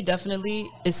definitely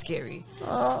is scary.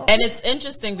 And it's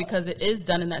interesting because it is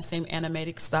done in that same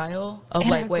animatic style of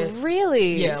like with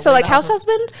really. Yeah. So like House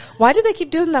Husband, why do they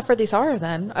keep doing that for these horror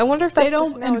then? I wonder if they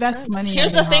don't invest money.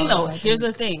 Here's the thing though. Here's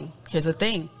the thing.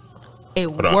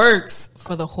 It works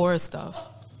for the horror stuff.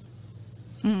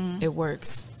 It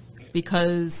works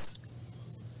because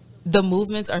the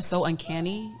movements are so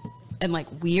uncanny and like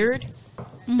weird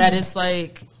that it's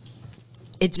like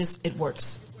it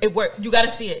works. It works. You got to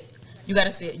see it.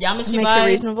 Yamishibai makes it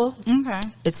reasonable. Okay,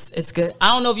 it's good.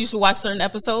 I don't know if you should watch certain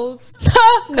episodes.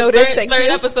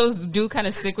 Certain episodes do kind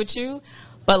of stick with you,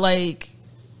 but like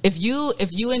if you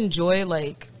enjoy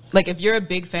like if you're a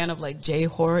big fan of like J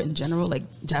horror in general, like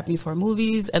Japanese horror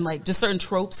movies and like just certain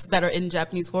tropes that are in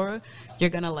Japanese horror, you're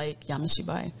gonna like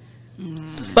Yamishibai.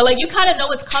 But like you kind of know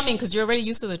what's coming because you're already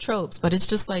used to the tropes. But it's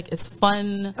just like it's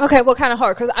fun. Okay, what kind of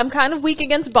horror? Because I'm kind of weak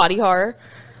against body horror.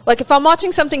 Like if I'm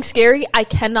watching something scary, I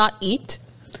cannot eat.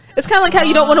 It's kind of like how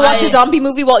you don't want to watch a zombie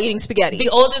movie while eating spaghetti. The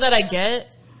older that I get,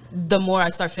 the more I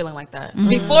start feeling like that.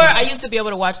 Before, I used to be able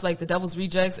to watch like The Devil's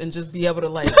Rejects and just be able to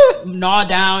like gnaw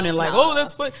down and like, oh,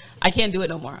 that's fun. I can't do it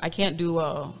no more. I can't do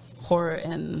horror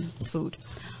and food.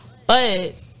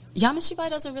 But Yamishibai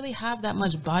doesn't really have that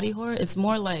much body horror. It's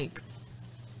more like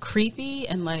creepy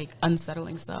and like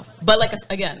unsettling stuff. But like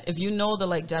again, if you know the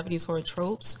like Japanese horror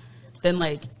tropes, then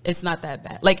like it's not that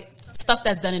bad. Like stuff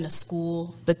that's done in a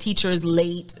school, the teacher is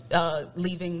late,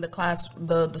 leaving the class,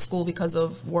 the school because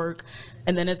of work,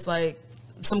 and then it's like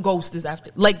some ghost is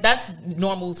after. Like that's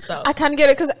normal stuff. I kind of get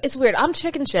it because it's weird. I'm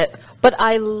chicken shit, but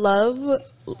I love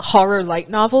horror light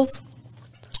novels.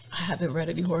 I haven't read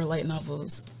any horror light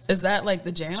novels. Is that like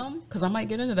the jam? Because I might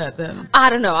get into that then. I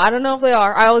don't know if they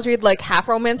are. I always read like half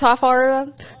romance, half horror.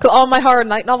 Because all my horror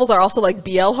night novels are also like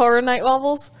BL horror night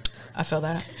novels. I feel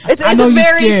that. It's a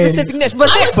very specific niche, but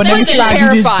they're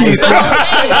terrifying.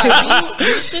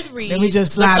 You should read. Let me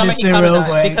just slide this in real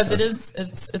quick because it's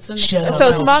in the So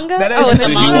it's manga. It's a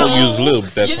manga. You won't use lube.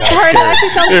 You just heard that actually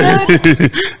sounds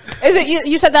good. Is it?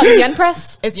 You said that was Yen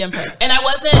Press? It's Yen Press, and I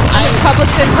wasn't. It's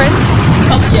published in print.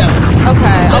 Yeah.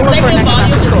 Okay. The second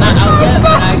volume is not out yet,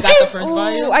 but I got the first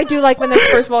volume. I do like when the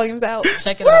first volume's out.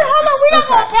 Check it out. Hold on, we not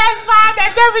gonna pass by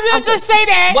that. Derby just say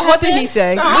that. What did he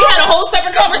say? We had a whole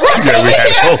separate conversation. Yeah, we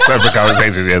had a whole separate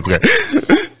conversation. Yes, good. It's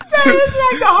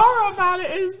like the horror about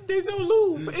it is there's no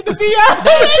lube in the VL.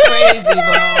 That's crazy,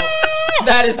 bro.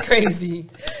 That is crazy.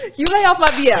 You lay off my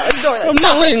VL. I'm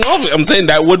not laying off it. I'm saying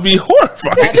that would be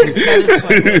horrifying. That is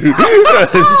funny.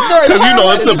 Because you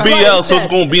know it's a BL, so it's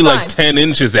going to be like 10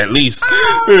 inches at least.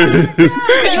 Can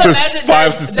you imagine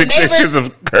 5 to 6 inches of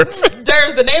curve?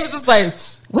 The neighbors is like,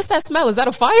 what's that smell? Is that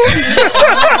a fire?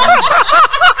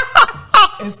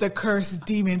 It's the cursed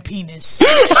demon penis.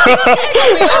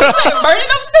 Burning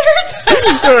upstairs?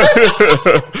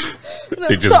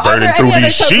 They just burning through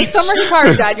these sheets. The Summer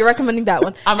Card Guide, you're recommending that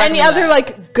one. Any other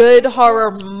like good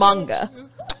horror manga?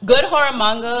 Good horror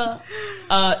manga.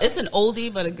 It's an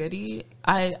oldie but a goodie.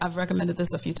 I've recommended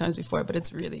this a few times before, but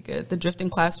it's really good. The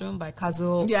Drifting Classroom by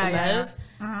Kazuo Umezu.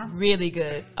 Really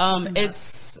good.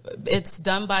 It's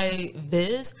done by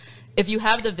Viz. If you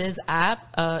have the Viz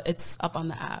app, it's up on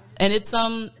the app, and it's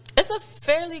a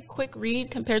fairly quick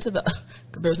read compared to the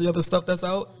other stuff that's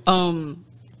out.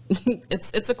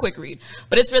 It's a quick read,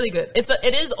 but it's really good.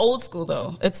 It is old school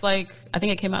though. It's like I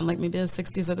think it came out in like maybe the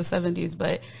 60s or the 70s,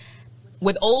 but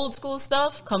with old school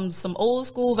stuff comes some old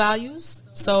school values.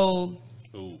 So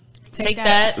take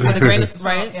that with a grain of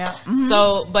right. Yeah. Mm-hmm.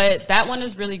 So, but that one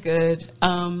is really good.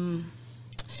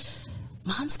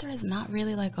 Monster is not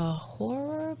really like a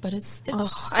horror, but it's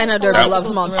I know Derby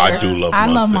loves Monster. I do love Monster. I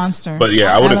love Monster. But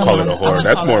yeah, I wouldn't call it a horror.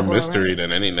 That's more mystery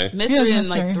than anything. Mystery and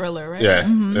like thriller, right? Yeah.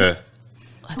 Mm-hmm. Yeah.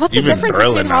 What's the difference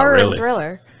between horror and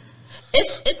thriller?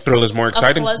 It's thriller's more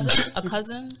exciting. A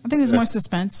cousin. I think it's more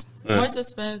suspense. More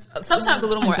suspense. Sometimes a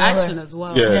little more action as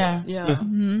well. Yeah.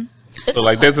 Mm-hmm. So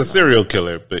like there's a serial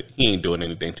killer, but he ain't doing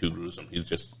anything too gruesome. He's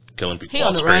just killing people. He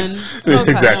on the run.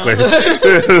 Exactly.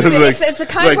 It's a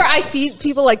kind where I see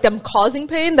people like them causing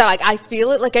pain that like I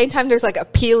feel it. Like anytime there's like a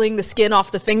peeling the skin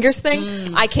off the fingers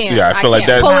thing, I can't. Yeah, I feel like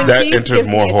that enters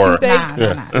more horror.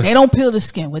 Nah. They don't peel the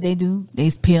skin. What they do,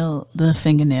 they peel the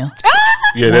fingernail.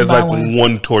 Yeah, there's like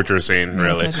one torture scene,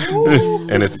 really.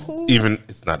 And it's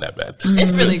not that bad.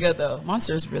 It's really good, though.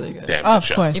 Monster is really good. Damn, of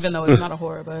course. Even though it's not a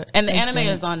horror, but. And the anime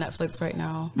is on Netflix right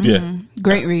now. Yeah.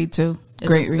 Great read, too.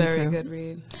 Great read, very too. Good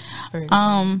read. Very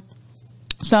good.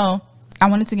 So, I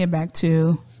wanted to get back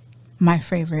to my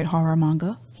favorite horror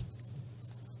manga.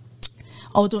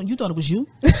 Oh, you thought it was you?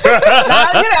 I'm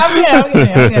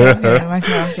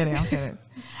kidding.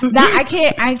 Now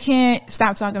I can't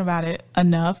stop talking about it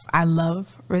enough. I love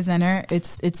RESENTER.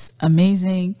 It's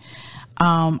amazing.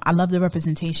 I love the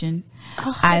representation.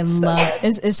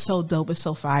 It's so dope. It's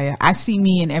so fire. I see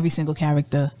me in every single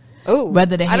character. Oh,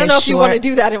 whether they I don't know if you want to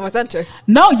do that in RESENTER.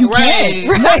 No, you can't.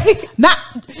 Right. Not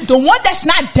the one that's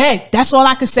not dead. That's all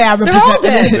I can say. I represent. They're all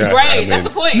dead. Yeah, right. I mean, that's the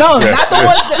point. No, not the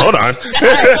ones. Hold on.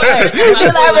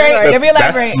 Let me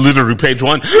elaborate. That's literally page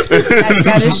 1.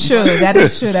 That is true. That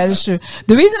is true.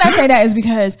 The reason I say that is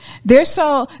because there's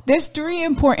 3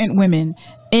 important women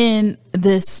in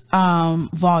this not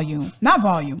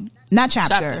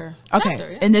chapter.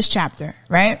 Okay, in this chapter,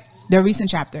 right? The recent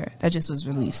chapter that just was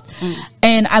released.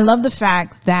 And I love the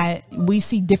fact that we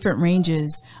see different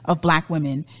ranges of Black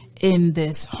women in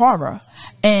this horror.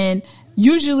 And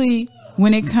usually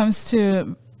when it comes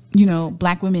to,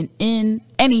 Black women in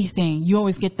anything, you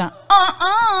always get the,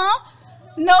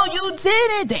 no, you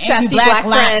didn't. The sassy black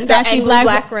friend, sassy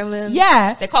black women.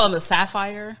 Yeah. They call him a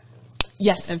sapphire.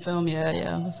 Yes. In film, yeah,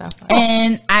 the sapphire.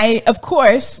 And of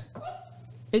course,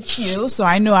 it's you, so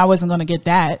I knew I wasn't going to get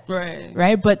that.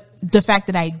 Right? But the fact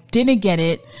that I didn't get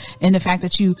it, and the fact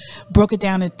that you broke it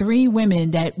down to 3 women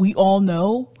that we all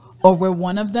know, or we're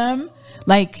one of them.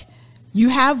 Like, you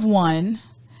have one.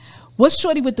 What's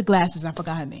shorty with the glasses? I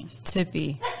forgot her name.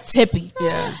 Tippy.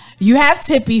 Yeah. You have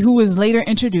Tippy, who was later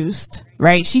introduced,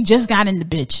 right? She just got in the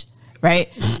bitch, right?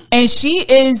 And she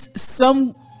is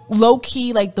some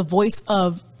low-key, like, the voice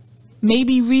of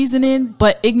maybe reasoning,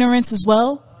 but ignorance as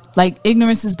well. Like,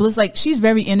 ignorance is bliss. Like, she's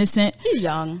very innocent. She's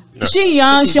young. She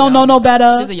don't know no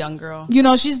better. She's a young girl.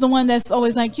 She's the one that's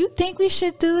always like, you think we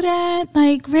should do that?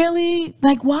 Like, really?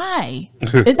 Like, why?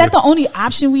 Is that the only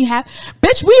option we have?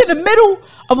 Bitch, we in the middle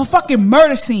of a fucking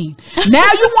murder scene.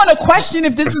 Now you want to question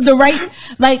if this is the right...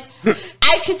 Like,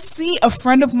 I could see a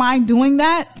friend of mine doing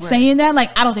that, saying that.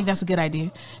 Like, I don't think that's a good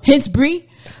idea. Hence, Bree,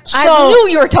 I knew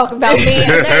you were talking about me,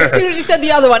 and then as soon as you said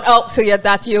the other one, oh, so yeah,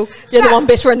 that's you. You're the one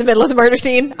bitch. We're in the middle of the murder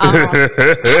scene. Does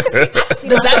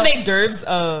that make Derbs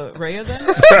Rhea then?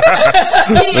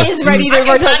 He is ready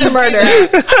to murder.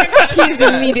 He's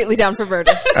immediately down for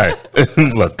murder. All right,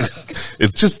 look,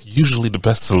 it's just usually the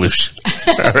best solution.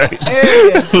 All right,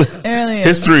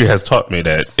 history has taught me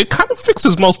that it kind of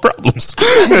fixes most problems.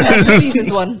 That's the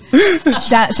seasoned one.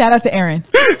 Shout out to Aaron.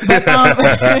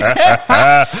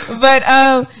 But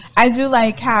I do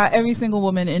like how every single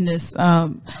woman in this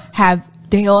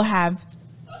they all have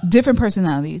different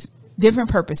personalities, different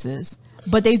purposes,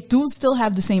 but they do still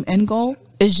have the same end goal.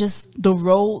 It's just the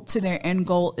road to their end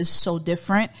goal is so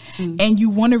different, and you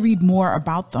want to read more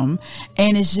about them.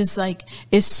 And it's just like,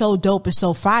 it's so dope, it's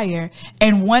so fire.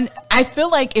 And I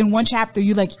feel like in one chapter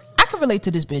you like, I can relate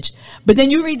to this bitch, but then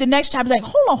you read the next chapter like,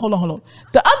 hold on.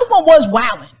 The other one was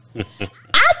wilding.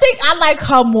 I think I like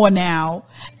her more now,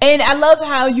 and I love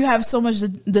how you have so much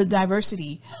the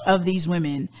diversity of these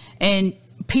women and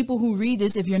people who read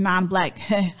this. If you're non-black,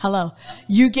 hello,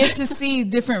 you get to see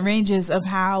different ranges of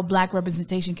how black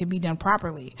representation can be done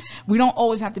properly. We don't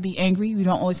always have to be angry. We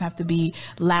don't always have to be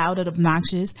loud and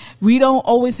obnoxious. We don't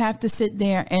always have to sit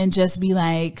there and just be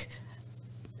like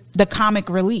the comic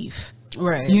relief,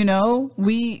 right? You know,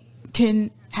 we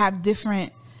can have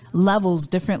different levels,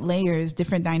 different layers,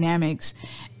 different dynamics,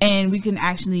 and we can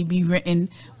actually be written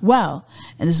well.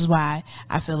 And this is why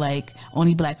I feel like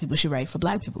only black people should write for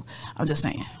black people. I'm just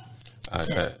saying. I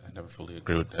never fully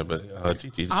agree with that, but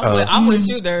Gigi, I'm with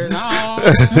you there. No.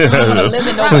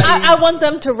 I want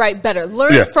them to write better.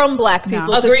 Learn from black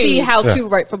people to see how to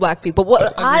write for black people.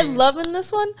 What I love in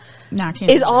this one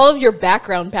is all of your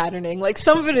background patterning. Like,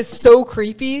 some of it is so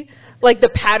creepy. Like the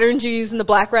patterns you use in the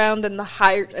background and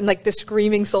like the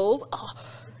screaming souls. Oh,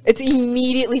 it's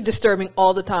immediately disturbing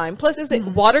all the time. Plus, is it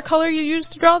watercolor you use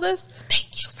to draw this?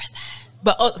 Thank you for that.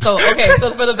 But so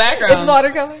for the background, it's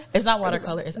watercolor. It's not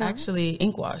watercolor. It's actually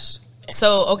ink wash.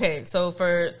 So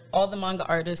for all the manga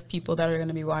artists, people that are going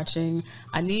to be watching,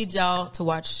 I need y'all to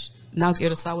watch Naoki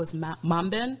Urasawa's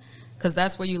Manben, because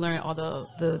that's where you learn all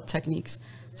the techniques.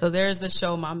 So there's the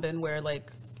show Manben where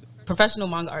like professional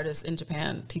manga artists in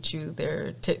Japan teach you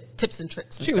their tips and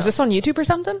tricks. And stuff. Is this on YouTube or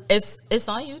something? It's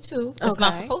on YouTube. It's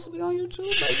not supposed to be on YouTube.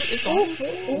 But it's on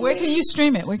YouTube. Where can you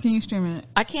stream it?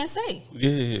 I can't say.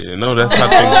 Yeah, no, that's how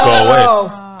things go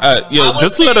away.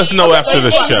 Just let us know after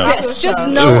the show. Just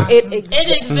know it exists.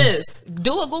 It exists.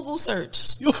 Do a Google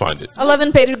search. You'll find it.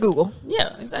 11th page of Google.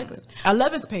 Yeah, exactly.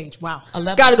 11th page. Wow.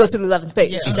 Gotta go to the 11th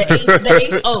page. Yeah,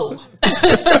 the 8th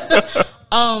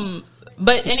O.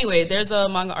 But anyway, there's a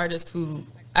manga artist who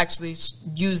actually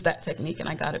used that technique, and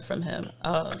I got it from him.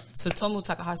 Tsutomu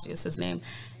Takahashi is his name.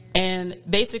 And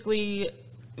basically,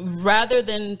 rather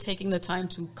than taking the time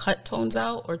to cut tones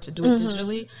out or to do it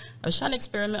digitally, I was trying to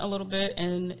experiment a little bit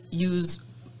and use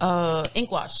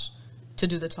ink wash to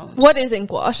do the tones. What is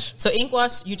ink wash? So ink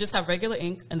wash, you just have regular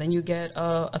ink, and then you get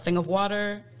a thing of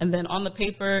water, and then on the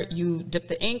paper, you dip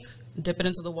the ink, dip it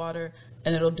into the water,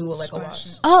 and it'll do a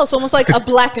wash. Oh, so almost like a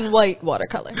black and white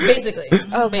watercolor. Basically.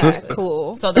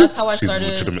 Cool. So that's how I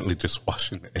started. She's legitimately just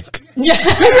washing the ink. Yeah.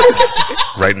 Just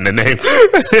writing the name.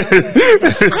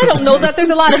 I don't know that there's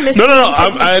a lot of mistakes. No.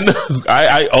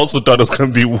 I also thought it was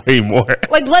going to be way more.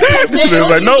 Like lead pencil.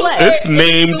 It's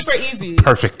named. It's super easy.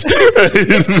 Perfect.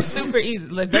 It's super easy.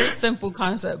 Like, very simple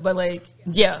concept. But like,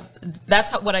 yeah,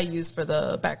 that's what I use for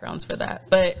the backgrounds for that.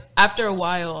 But after a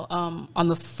while, on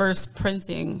the first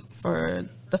printing for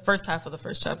the first half of the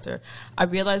first chapter, I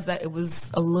realized that it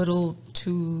was a little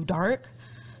too dark.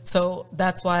 So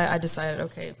that's why I decided,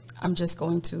 okay, I'm just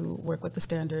going to work with the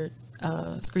standard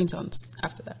screen tones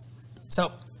after that.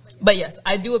 So, but yes,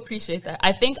 I do appreciate that.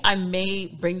 I think I may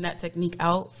bring that technique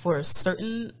out for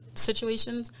certain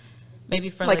situations,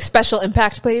 maybe for like special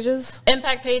impact pages?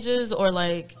 Impact pages, or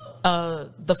like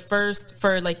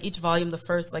each volume, the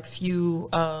first like few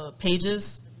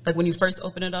pages, like when you first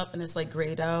open it up and it's like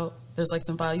grayed out, there's like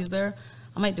some values there.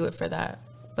 I might do it for that.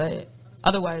 But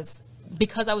otherwise,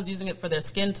 because I was using it for their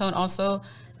skin tone also,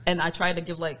 and I tried to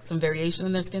give like some variation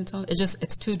in their skin tone,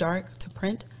 it's too dark to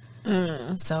print.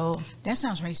 So that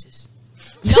sounds racist.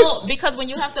 No, because when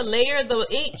you have to layer the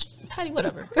ink, Patty,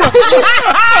 whatever. When you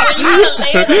have to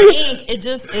layer the ink,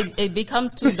 it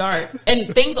becomes too dark.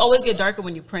 And things always get darker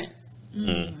when you print.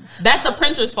 That's the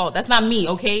printer's fault. That's not me,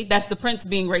 okay? That's the print's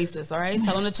being racist, all right?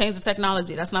 Tell them to change the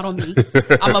technology. That's not on me.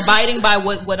 I'm abiding by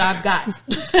what I've got.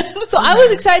 So I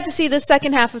was excited to see the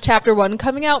second half of chapter 1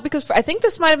 coming out because I think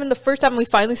this might have been the first time we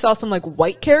finally saw some like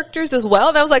white characters as well.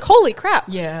 And I was like, holy crap.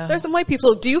 Yeah. There's some white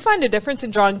people. Do you find a difference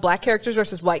in drawing black characters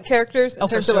versus white characters in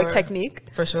terms of like technique?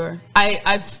 For sure.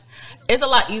 It's a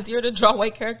lot easier to draw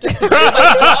white characters because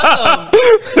everybody draws them.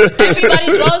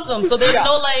 Everybody draws them. So there's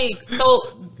no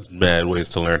bad ways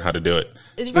to learn how to do it.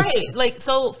 Right. Like,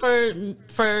 so for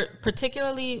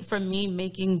particularly for me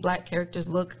making black characters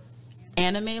look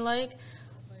anime-like,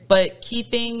 but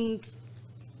keeping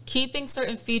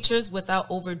certain features without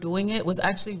overdoing it was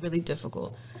actually really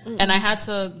difficult. And I had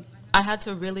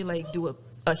to really like do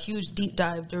a huge deep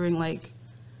dive during like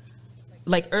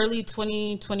early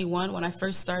 2021 when I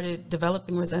first started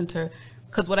developing RESENTER,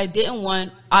 because what I didn't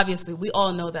want, obviously we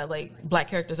all know that like black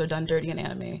characters are done dirty in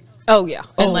anime. Oh yeah.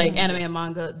 And like anime and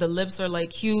manga, the lips are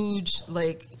like huge,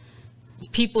 like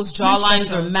people's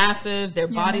jawlines are massive, their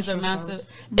bodies are massive.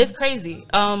 It's crazy.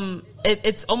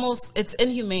 It's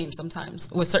inhumane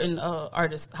sometimes with certain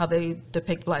artists how they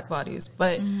depict black bodies,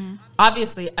 but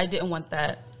obviously I didn't want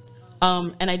that,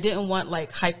 and I didn't want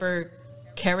like hyper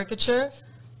caricature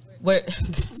where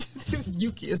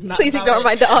Yuki is not. Please ignore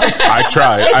my dog. I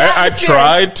tried. I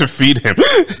tried to feed him.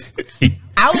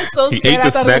 I was so scared. I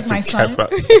thought it was my son.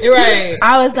 Right.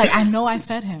 I was like, I know I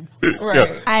fed him.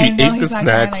 Right. Yeah. He ate the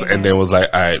snacks and then was like,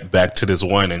 all right, back to this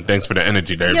one, and thanks for the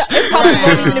energy there. Yeah, it probably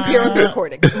won't even appear on the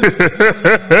recording.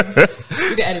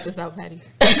 You can edit this out, Patty.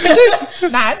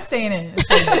 Nah, it's staying in.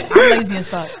 I'm lazy as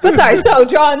fuck. But sorry, so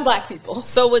drawing black people.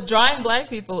 So with drawing black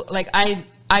people, like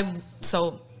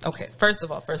okay, first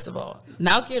of all,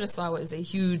 Naoki Urasawa is a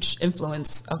huge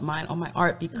influence of mine on my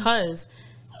art because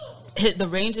the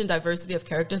range and diversity of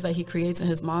characters that he creates in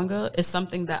his manga is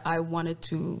something that I wanted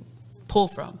to pull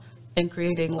from in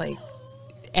creating like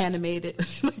animated,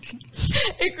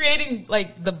 in creating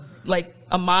like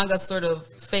a manga sort of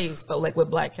face, but like with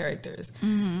black characters.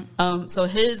 So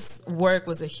his work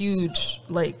was a huge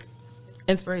like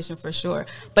inspiration for sure,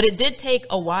 but it did take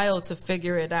a while to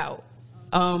figure it out.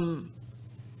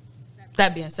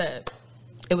 That being said,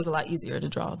 it was a lot easier to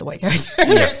draw the white characters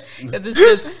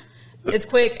because it's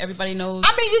quick. Everybody knows. I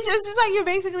mean, it's just like you're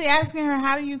basically asking her,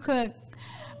 how do you cook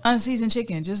unseasoned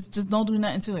chicken? Just don't do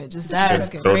nothing to it. Just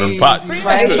throw it in the pot.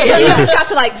 Right. So you just got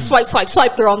to like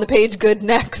swipe. They're on the page. Good,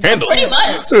 next. Handle. Pretty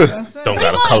much. Don't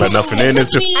got to color nothing in.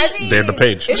 It's just they're the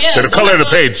page. They're the color of the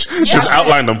page. Yeah. Just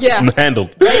outline them. Yeah.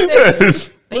 Handled.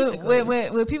 Basically.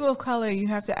 With people of color, you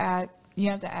have to add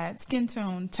skin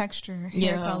tone, texture,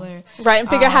 hair color. Right, and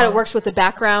figure out how it works with the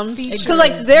background. Because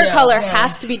like their color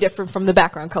has to be different from the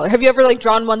background color. Have you ever like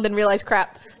drawn one then realized,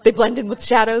 crap, they blend in with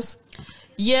shadows?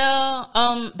 Yeah,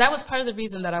 that was part of the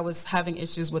reason that I was having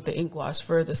issues with the ink wash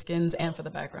for the skins and for the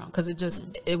background, because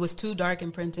it was too dark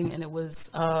in printing, and it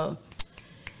was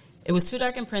too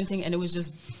dark in printing, and it was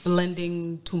just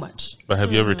blending too much. But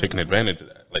have you ever taken advantage of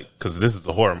that? Like, because this is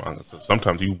a horror manga, so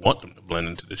sometimes you want them to blend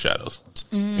into the shadows,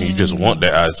 and you just want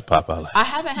their eyes to pop out. I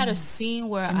haven't had a scene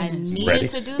where I needed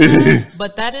to do that,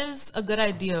 but that is a good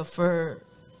idea for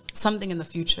something in the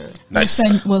future. Nice.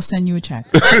 We'll send you a check.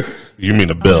 You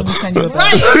mean a bill? We'll send you a bill.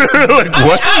 Right. Like,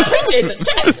 what? I appreciate the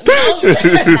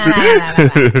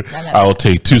check. I will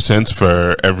take 2 cents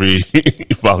for every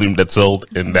volume that's sold,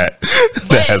 and that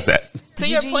has that. To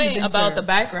your point about the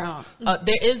background,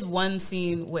 there is one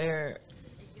scene where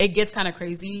it gets kind of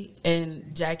crazy,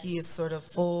 and Jackie is sort of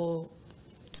full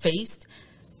faced.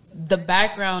 The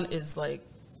background is like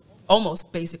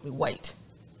almost basically white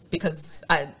because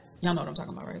y'all know what I'm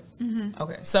talking about, right? Mm-hmm.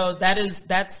 Okay, so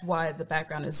that's why the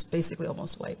background is basically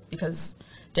almost white, because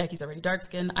Jackie's already dark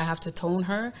skinned. I have to tone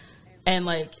her, and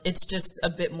like it's just a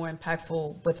bit more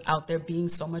impactful without there being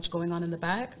so much going on in the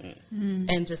back,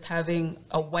 and just having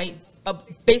a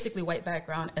basically white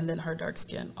background and then her dark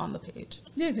skin on the page.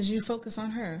 Yeah, because you focus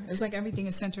on her. It's like everything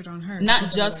is centered on her.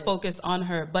 Not just focused on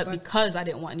her, but because I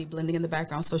didn't want any blending in the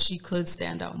background, so she could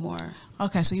stand out more.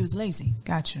 Okay, so he was lazy.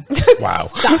 Gotcha. Wow.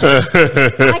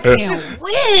 I can't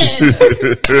win.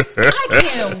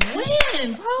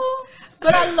 Bro.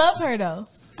 But I love her though.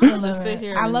 Just sit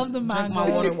here. I love the manga. Drink my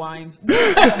water wine.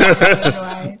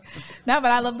 No,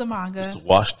 but I love the manga. It's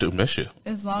washed to miss you.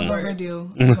 It's long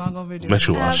overdue. It's long overdue. Miss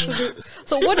you wash.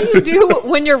 So what do you do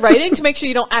when you're writing to make sure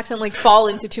you don't accidentally fall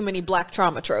into too many black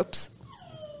trauma tropes?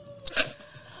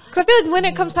 Because I feel like when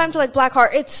it comes time to like black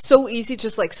heart, it's so easy to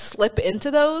just like slip into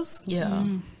those. Yeah.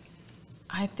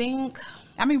 I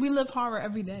mean, we live horror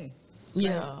every day.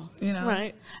 Yeah. You know?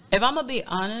 Right. If I'm going to be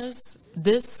honest,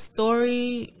 this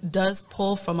story does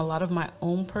pull from a lot of my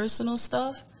own personal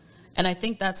stuff. And I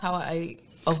think that's how I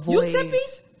avoid. You tippy?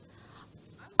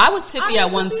 I was tippy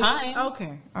at one time.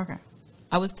 Okay.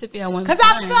 I was tippy at one time. Because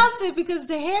I felt it because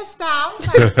the hairstyle.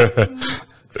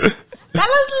 Like, that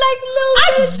looks like Lil. I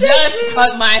just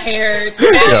cut my hair. I'm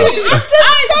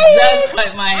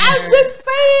just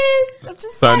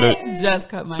saying. Just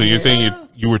cut my hair. So you're saying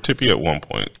you were tippy at one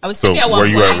point? I was tippy at one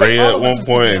point. Were you at Ray at one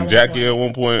point and Jackie at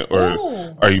one point?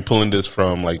 Or are you pulling this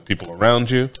from like people around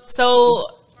you? So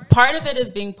part of it is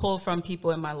being pulled from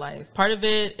people in my life. Part of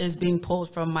it is being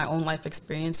pulled from my own life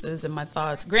experiences and my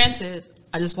thoughts. Granted,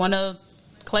 I just want to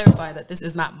clarify that this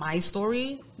is not my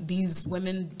story. These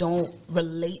women don't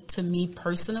relate to me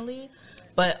personally,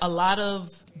 but a lot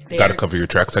of gotta cover your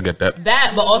tracks. I get that.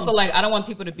 But also like I don't want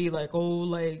people to be like, oh,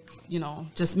 like, you know,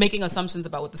 just making assumptions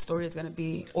about what the story is going to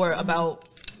be or about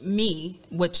me,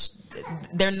 which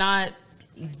they're not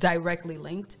directly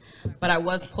linked. But I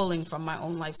was pulling from my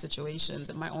own life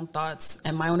situations and my own thoughts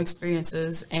and my own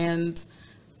experiences and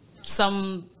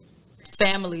some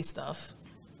family stuff.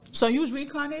 So you was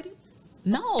reincarnated?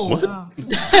 No. What? But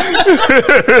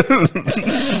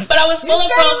I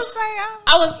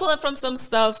was pulling from some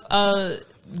stuff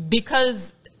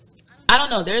because I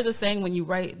don't know, there's a saying when you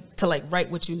write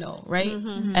what you know, right?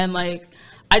 Mm-hmm. And like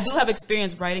I do have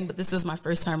experience writing, but this is my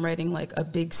first time writing like a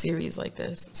big series like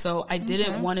this. So I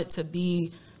didn't want it to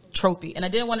be tropey, and I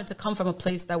didn't want it to come from a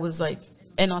place that was like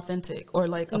inauthentic or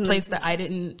like a place that I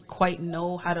didn't quite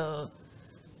know how to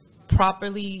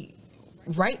properly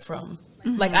write from.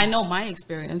 Mm-hmm. Like I know my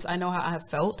experience, I know how I have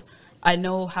felt, I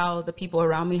know how the people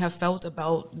around me have felt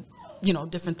about, you know,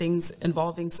 different things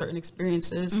involving certain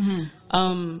experiences.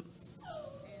 Mm-hmm.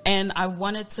 And I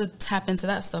wanted to tap into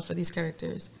that stuff for these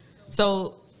characters.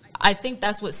 So I think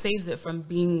that's what saves it from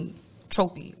being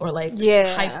tropey or like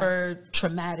hyper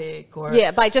traumatic or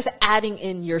by just adding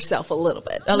in yourself a little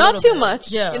bit, not too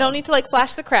much. You don't need to like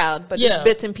flash the crowd, but just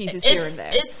bits and pieces here and there.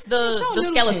 It's the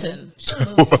skeleton.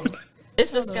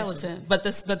 It's the skeleton, but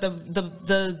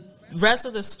the rest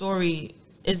of the story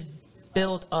is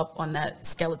built up on that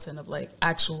skeleton of like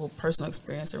actual personal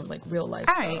experience or like real life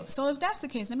stuff. All right, so if that's the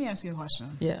case, let me ask you a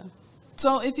question. Yeah.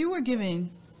 So if you were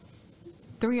given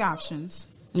 3 options,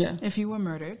 if you were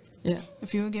murdered,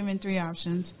 if you were given 3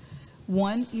 options,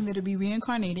 1, either to be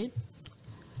reincarnated,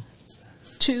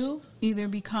 2, either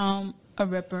become a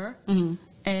ripper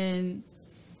and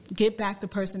get back the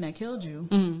person that killed you.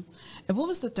 And what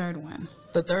was the third one?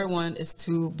 The third one is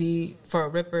to be for a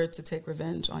ripper to take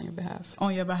revenge on your behalf.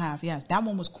 On your behalf, yes. That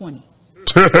one was corny.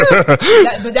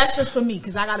 But that's just for me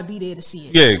because I got to be there to see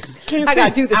it. Yeah, I got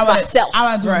to do this myself.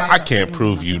 I can't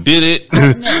prove you did it. You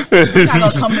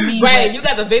gotta come to me. Right, you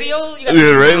got the video. You got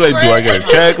right. Like, do I got to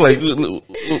check? Like,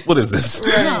 what is this?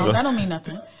 Right. No, that don't mean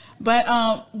nothing. But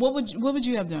what would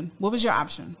you have done? What was your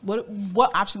option?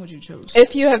 What option would you choose?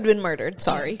 If you have been murdered,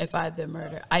 sorry. If I had been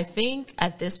murdered. I think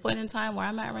at this point in time where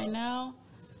I'm at right now,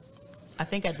 I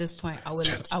think at this point I would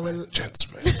at this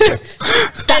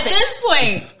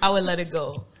point I would let it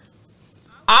go.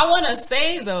 I want to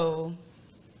say though,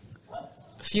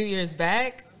 a few years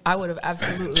back, I would have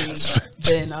absolutely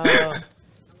been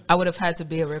I would have had to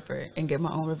be a ripper and get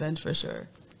my own revenge for sure.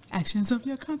 Actions of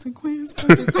your consequence.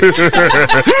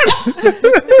 That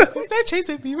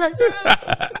chasing me right now.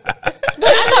 But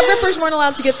I thought rippers weren't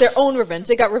allowed to get their own revenge.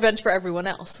 They got revenge for everyone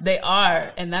else. They are,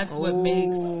 and that's what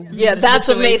makes that's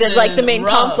what made it like the main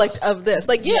conflict of this.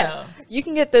 Like, you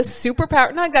can get this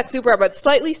superpowered, not exact superpower, but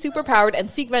slightly superpowered and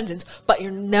seek vengeance, but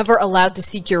you're never allowed to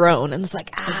seek your own. And it's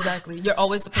like, exactly. You're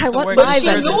always supposed to work my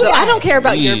vengeance. So I don't care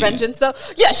about your vengeance, though.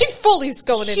 Yeah, she fully's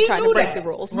going in trying to break the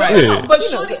rules. Right. Yeah. But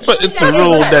it's a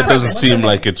rule that doesn't seem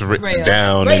like it's written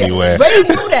down anywhere. Ray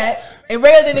knew that. And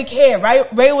Ray didn't care, right?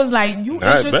 Ray was like, "You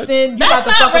interested? You That's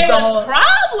not Ray's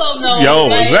problem, though." Yo,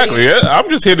 exactly. Yeah. I'm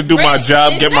just here to do my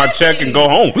job, get my check, and go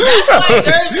home. That's why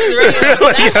Dirks is Ray.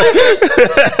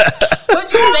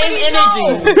 Same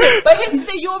energy. But here's the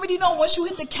thing: you already know once you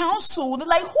hit the council, they're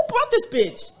like, "Who brought this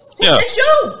bitch? It's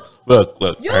you." Look, I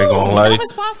ain't gonna lie.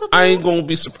 I ain't gonna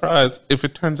be surprised if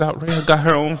it turns out Rhea got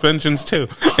her own vengeance too,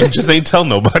 and just ain't tell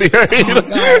nobody. I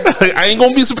ain't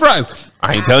gonna be surprised.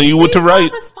 I ain't telling you what to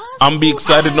write. I'm be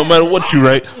excited no matter what you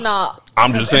write. Nah.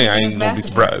 I'm just saying I ain't gonna be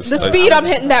surprised. The speed I'm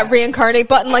hitting that reincarnate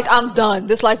button, like I'm done.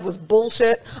 This life was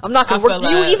bullshit. I'm not gonna work. Do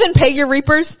you even pay your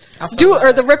reapers?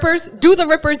 The rippers? Do the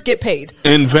rippers get paid?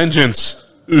 In vengeance.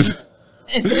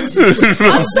 I'm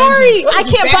sorry, I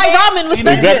can't buy ramen with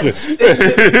vengeance.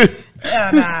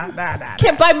 Nah.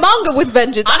 Can't buy manga with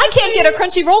vengeance. Honestly, I can't get a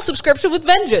Crunchyroll subscription with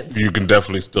vengeance. You can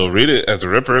definitely still read it as a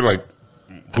ripper. Like,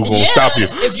 Who's gonna stop you?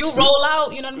 If you roll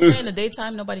out, you know what I'm saying, in the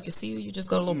daytime, nobody can see you. You just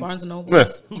go to little Barnes and Noble. Yeah,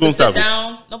 who's gonna stop you?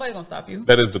 Nobody gonna stop you.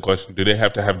 That is the question. Do they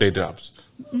have to have day jobs?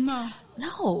 No.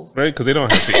 Right? Because they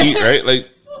don't have to eat, right? Like,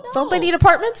 don't they need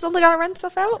apartments? Don't they gotta rent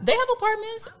stuff out? They have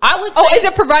apartments. I would say. Oh, is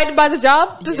it provided by the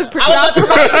job? Does the job provide?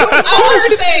 I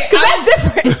would say that's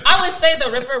different. I would say the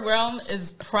Ripper realm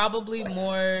is probably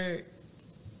more.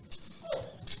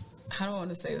 How do I want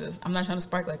to say this? I'm not trying to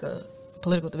spark like a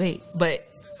political debate, but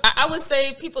I would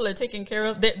say people are taken care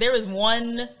of. There is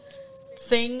one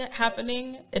thing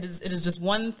happening. It is just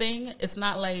one thing. It's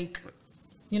not like,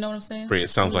 you know what I'm saying?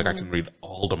 it sounds like I can read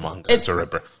all the manga as a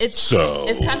Ripper. It's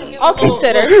kind of I'll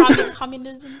consider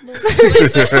communism.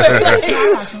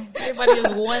 Everybody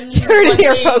is one. You heard it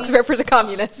here, folks. Rippers are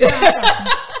communists.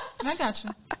 I got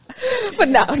you. But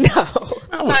no.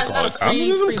 It's not a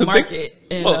free market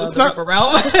in the Ripper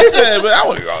realm. Yeah, but I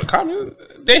wouldn't call it communism.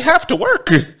 They have to work.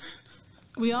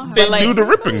 We all have. They do the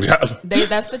ripping job.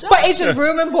 That's the job. But it's just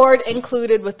room and board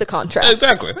included with the contract.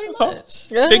 Exactly. Pretty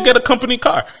much. Yeah. They get a company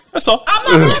car. That's all.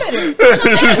 I'm not mad at it.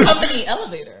 They get a company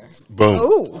elevator. Boom.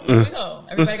 Ooh. There you go.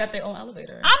 Everybody got their own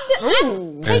elevator.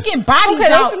 I'm taking bodies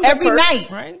out every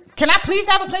night. Right? Can I please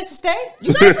have a place to stay?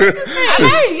 You got a place to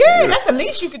stay. Yeah, that's the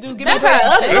least you could do. Give me a place to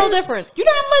That's stay. a little different. You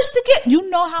know how much to get? You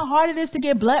know how hard it is to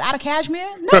get blood out of cashmere?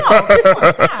 No.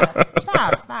 Come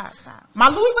on, stop. My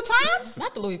Louis Vuittons?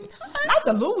 Not the Louis Vuitton. Not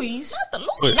the Louis.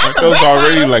 Wait, those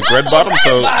already like red bottom,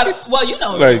 so well, you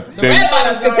know, like the red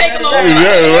bottoms can take them over.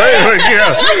 Yeah, right. Like,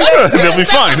 yeah, they'll be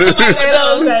fine.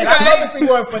 I'm purposely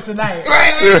work for tonight.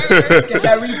 Right. Get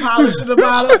that repolished in the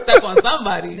bottle. Step on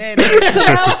somebody. So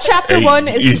now chapter 1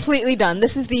 is completely done.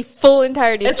 This is the full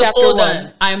entirety of chapter 1.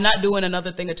 Done. I am not doing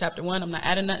another thing of chapter 1. I'm not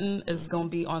adding nothing. It's going to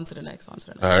be on to the next. All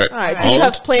right. So you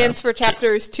have plans for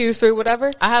chapters 2 through whatever?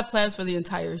 I have plans for the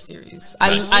entire series.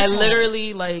 I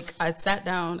literally, I sat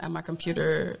down at my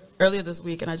computer earlier this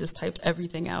week and I just typed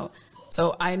everything out.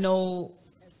 So I know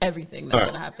everything that's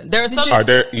going to happen. There are some.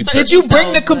 Did you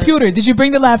bring the computer? Did you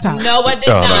bring the laptop? No, I did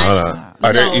not.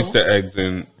 Are there Easter eggs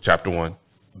in chapter 1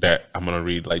 that I'm going to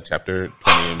read like chapter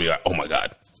 20 and be like, oh my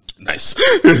God, nice.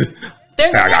 I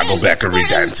got to go back and read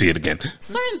that and see it again.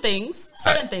 Certain things.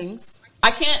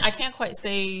 I can't quite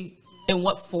say in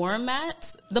what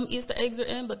format them Easter eggs are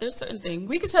in, but there's certain things.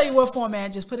 We can tell you what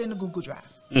format. Just put it in the Google Drive.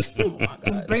 Just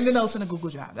bring the notes in the Google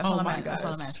Drive. That's all I'm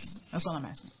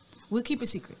asking. We'll keep it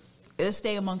secret. It'll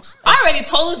stay amongst us. I already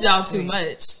told y'all too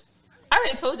much. Allegedly. I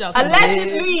already told y'all.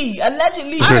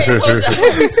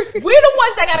 We're the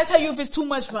ones that got to tell you if it's too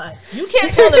much for us. You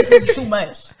can't tell us it's too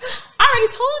much. I already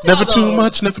told y'all. Never too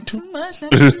much. Never too much.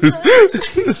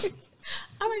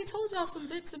 I already told y'all some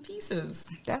bits and pieces.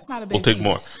 That's not a big We'll take piece.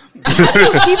 more.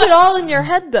 Keep it all in your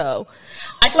head, though.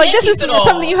 This is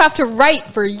something you have to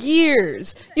write for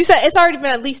years. You said it's already been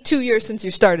at least 2 years since you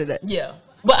started it. Yeah.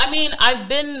 But, I mean, I've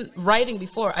been writing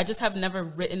before. I just have never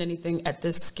written anything at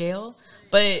this scale.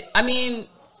 But, I mean,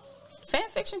 fan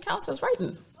fiction counts as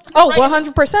writing. Oh,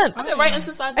 100%. I've been writing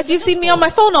since I've been If you've seen me on my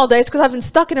phone all day, it's because I've been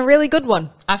stuck in a really good one.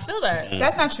 I feel that.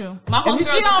 That's not true. If you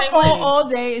see her on phone all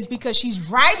day, it's because she's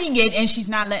writing it and she's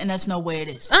not letting us know where it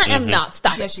is. I am not.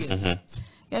 Stop Yes, it. she is.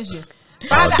 Yes, she is.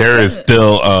 There is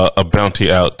still a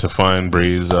bounty out to find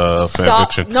Bree's fan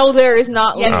fiction. No, there is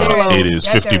not. Yes, it is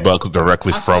 $50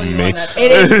 directly from me.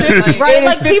 It is 50, right?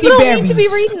 Like people don't need to be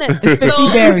reading it. It's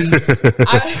 50 berries.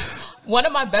 One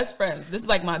of my best friends, this is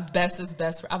like my bestest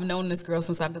best friend. I've known this girl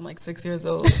since I've been like 6 years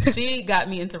old. She got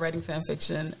me into writing fan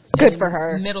fiction. Good for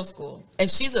her. Middle school. And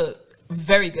she's a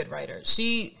very good writer.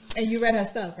 And you read her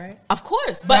stuff, right? Of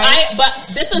course. But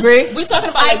this is, we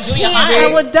talking about like junior I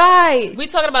high. would die. We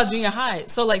talking about junior high.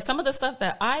 So like some of the stuff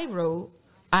that I wrote,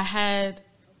 I had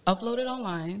uploaded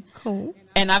online. Cool.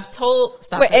 And I've told...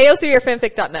 Wait, AO3 or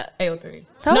fanfic.net? AO3.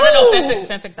 Oh. No,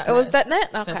 fanfic.net. It was .net?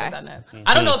 Okay. Fanfic.net.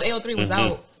 I don't know if AO3 was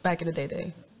out back in the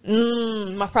day.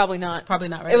 Probably not. Probably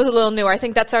not, right? It was a little newer. I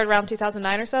think that started around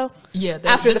 2009 or so. Yeah.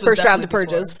 After the first round of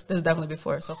purges. This is definitely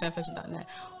before. So fanfiction.net.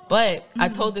 But I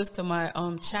told this to my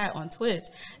chat on Twitch,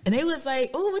 and they was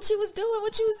like, "Oh, what you was doing? I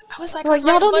was like,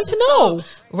 y'all don't need to know."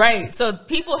 Right. So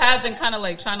people have been kind of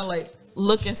like trying to like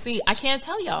look and see. I can't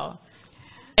tell y'all.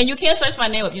 And you can't search my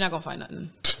name up. You're not going to find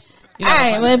nothing. All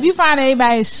right. Well, if you find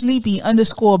anybody sleepy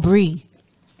 _Bree,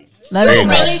 let us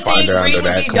know. Really think Bree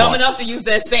would be dumb enough to use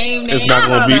that same name?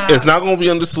 It's not going to be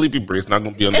under Sleepy Bree. It's not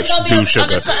going to be under It's going to be under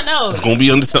Sugar. something else. It's going to be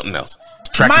under something else.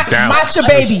 track it down. Matcha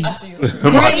baby.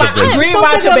 Green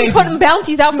matcha baby. Putting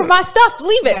bounties out for my stuff.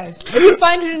 Leave it. Yes. If you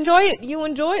find it, enjoy it. You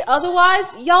enjoy it. Otherwise,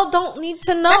 y'all don't need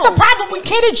to know. That's the problem. We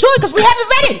can't enjoy it because we haven't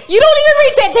read it. You don't even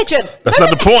read fan fiction. That's not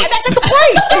the point. That's not the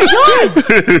point.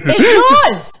 It's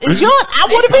yours. It's yours. I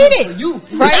want to read it. You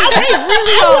right?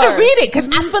 I want to read it because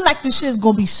I feel like this shit is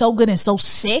gonna be so good and so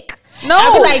sick. No,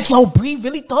 I'll be like, yo, Bree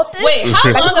really thought this. Wait,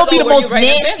 how like, it's gonna be the most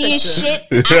nastiest shit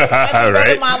I've ever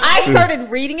read in my life. I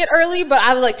started reading it early, but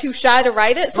I was like too shy to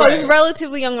write it, so I was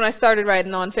relatively young when I started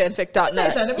writing on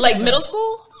fanfic.net. Like middle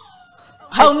school?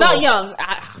 Not young.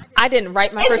 I didn't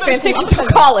write my first fanfic until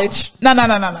college. No.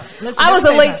 Listen, I was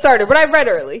a late starter, but I read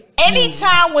early.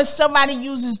 Anytime when somebody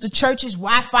uses the church's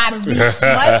Wi-Fi to read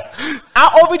smut,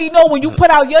 I already know when you put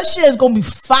out your shit, it's gonna be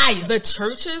fire. The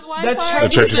church's Wi-Fi? The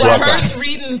church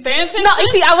reading fanfiction? No, you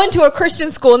see, I went to a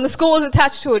Christian school, and the school was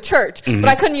attached to a church, but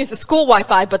I couldn't use the school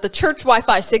Wi-Fi, but the church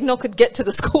Wi-Fi signal could get to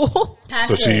the school.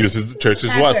 So she uses the church's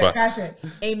Wi-Fi.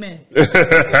 Amen.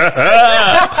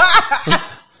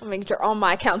 I'm making sure all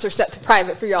my accounts are set to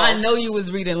private for y'all. I know you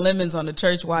was reading Lemons on the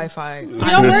church Wi-Fi. You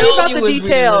don't worry about the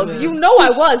details. You know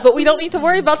I was, but we don't need to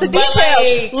worry about the details.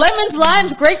 Like, lemons,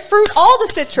 limes, grapefruit, all the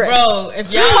citrus. Bro,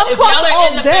 if y'all are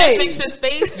in the fanfiction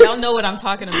space, y'all know what I'm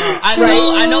talking about.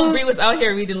 I know Bree was out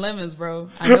here reading Lemons, bro.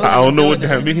 I don't know what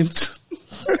that means.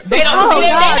 They don't see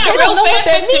that. They're not real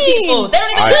fanfiction people. They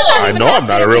don't even know. I know I'm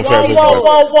not a real fanfiction.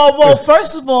 Whoa.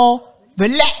 First of all,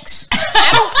 relax.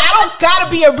 I don't gotta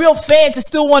be a real fan to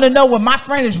still want to know what my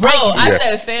friend is writing. Bro, I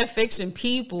said fan fiction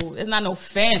people. There's not no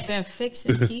fan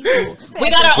fiction people. We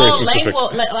got our own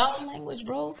language,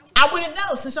 bro. I wouldn't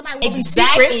know since somebody would be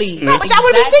secret. No, but y'all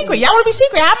want to be secret. Y'all want to be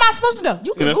secret. How am I supposed to know?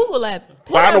 You can Google that.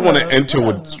 Well, I don't want to enter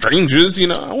with strangers, you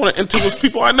know. I want to enter with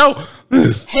people I know.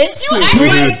 Hence,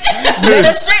 let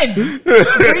us in.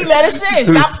 Let us in.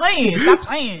 Stop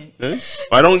playing.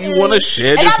 Why don't you want to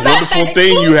share this wonderful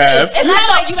thing you have? It's not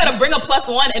like you got to bring a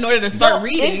 +1 in order to start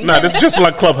reading. It's just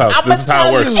like Clubhouse. This is how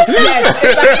it works. Yes,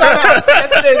 it's like Clubhouse.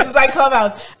 Yes, it is. It's like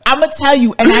Clubhouse. I'm going to tell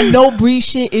you, and I know Bree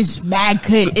shit is mad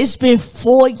good. It's been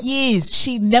 4 years.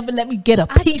 She never let me get a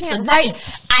piece of nothing.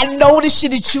 I know this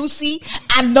shit is juicy.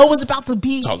 I know it's about to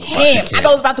be ham. I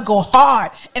know it's about to go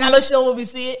hard. And I know she don't want me to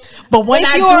see it. But when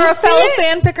if you are a fellow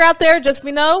fan picker out there, just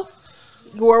know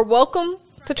you are welcome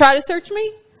to try to search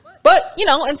me. But, you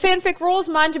know, in fanfic rules,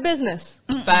 mind your business.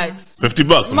 Facts.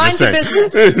 $50. Mind your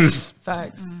business.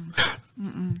 Facts.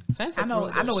 I know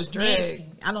it's nasty.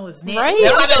 I know it's nasty. Right?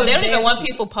 They don't even want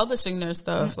people publishing their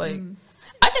stuff. Like,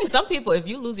 I think some people, if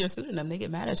you lose your pseudonym, they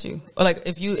get mad at you. Or like,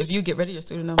 if you get rid of your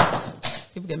pseudonym,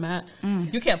 people get mad.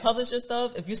 You can't publish your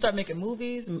stuff. If you start making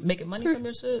movies, making money from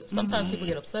your shit, sometimes people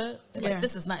get upset. They're like,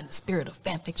 this is not in the spirit of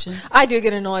fan fiction. I do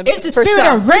get annoyed. It's the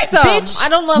spirit of rent, bitch. I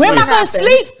don't love when am I going to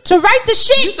sleep to write the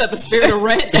shit? You said the spirit of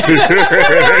rent. I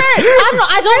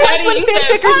don't like when fan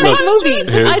pickers make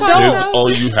movies. I don't. Here's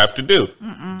all you have to do.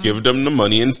 Give them the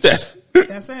money instead.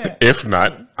 That's it. If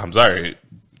not, I'm sorry.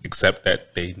 Accept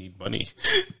that they need money.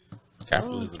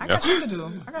 Capitalism. I got shit to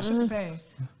do. I got shit to pay.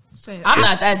 I'm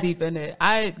not that deep in it.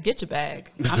 I get your bag.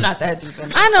 I'm not that deep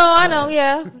in it. I know.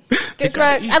 Yeah, get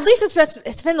back. At least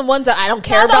it's been the ones that I don't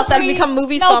care about that have become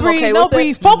movies, so I'm okay with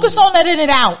it. Focus on letting it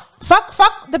out.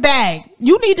 Fuck the bag.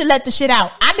 You need to let the shit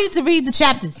out. I need to read the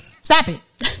chapters. Stop it.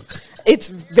 It's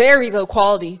very low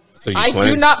quality. So I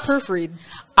do not proofread.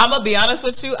 I'm gonna be honest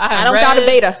with you. I don't got a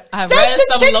beta. I read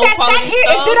some low quality here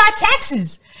stuff. And did our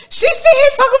taxes. She sit here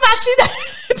talking about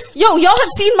shit. Yo, y'all have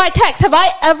seen my text. Have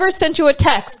I ever sent you a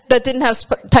text that didn't have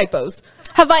typos?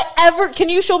 Have I ever? Can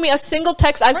you show me a single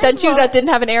text I've sent you that didn't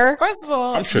have an error? First of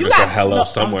all, I'm sure there's a hello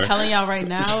somewhere. I'm telling y'all right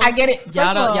now. I get it.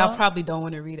 Y'all probably don't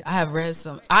want to read it. I have read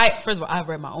some. First of all, I've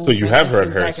read my own. So you have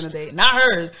read hers back in the day, not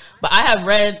hers, but I have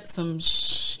read some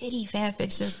shitty fan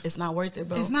fictions. It's not worth it,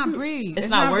 bro. It's not Bree. It's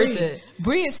not worth it.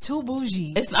 Bree is too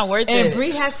bougie. It's not worth it. And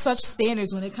Bree has such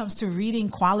standards when it comes to reading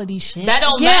quality shit. That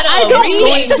don't matter. I don't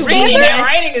reading and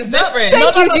writing is different.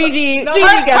 Thank you, Gigi. Gigi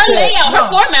her layout, her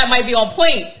format might be on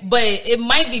point, but it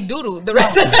might be doodle. The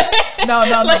rest of it. No.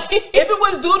 If it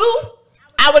was doodle,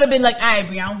 I would have been like, all right,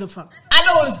 Bree, I don't give a fuck. I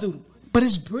know it's doodle. But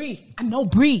it's Bree. I know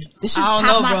Bree. This is top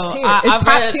notch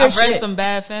tier. I've read some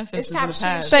bad fan fictions in the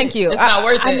past. Thank you. It's not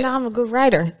worth it. I'm a good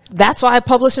writer. That's why I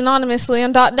publish anonymously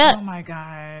on .net. Oh my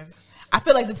god. I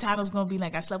feel like the title's gonna be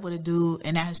like, I slept with a dude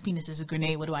and now his penis is a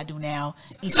grenade. What do I do now?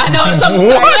 I know some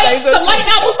light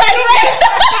novel title.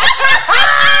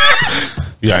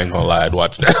 Yeah, I ain't gonna lie, I'd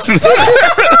watch that.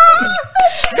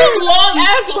 Some long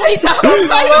ass light novel.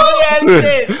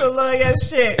 Some long ass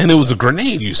shit. And it was a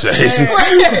grenade, you say?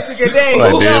 It's a grenade.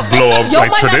 Like, did it blow up Y'all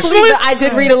like might traditionally? not believe that I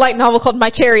did read a light novel called My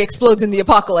Cherry Explodes in the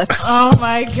Apocalypse. Oh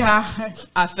my god.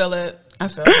 I feel it. I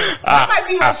feel it. That might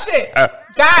be her shit.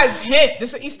 Guys, hint.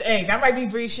 This is an Easter egg. That might be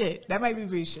Bree shit. That might be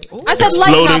Bree shit. Ooh. I said light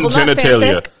novel, not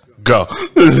fanfic. Go.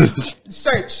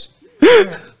 Search.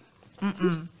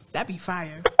 That'd be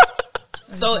fire.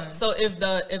 So if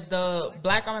the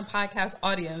Black Armin podcast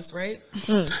audience, right?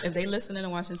 If they listening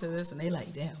and watching to this and they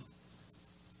like, damn,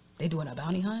 they doing a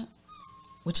bounty hunt?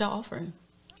 What y'all offering?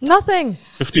 Nothing.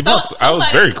 $50. I was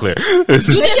very clear.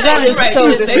 That is so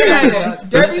disrespectful.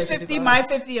 Derby's 50, my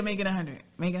 50, I'm making 100.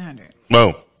 Making 100.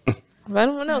 Boom. I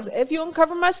don't know. If you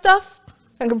uncover my stuff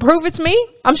and can prove it's me,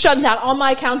 I'm shutting down all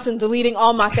my accounts and deleting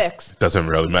all my fics. Doesn't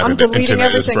really matter. I'm The deleting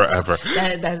internet everything. is forever.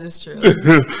 That is true.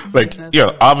 Like, That's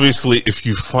obviously, if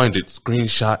you find it,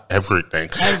 screenshot everything.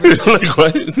 Like,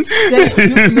 what?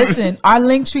 Listen, our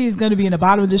link tree is going to be in the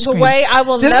bottom of the screen. The way I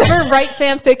will never write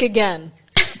fanfic again.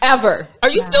 Ever. Are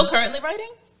you still currently writing?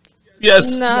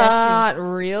 Yes. Not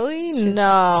really.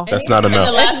 No. That's not enough.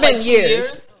 It's been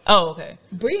years. Oh, okay.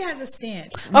 Bree has a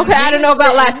stance. Okay, I don't know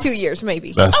about last 2 years,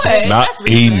 maybe. That's Okay, not that's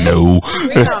a no.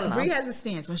 Bree has a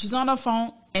stance. When she's on her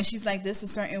phone and she's like this a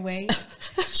certain way,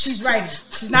 she's writing.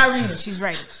 She's not reading. She's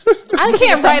writing. I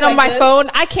can't write on my phone.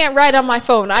 I can't write on my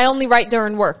phone. I only write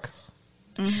during work.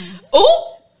 Mm-hmm. Ooh!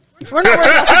 We're not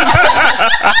worried about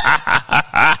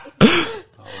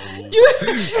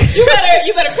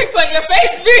You better fix on your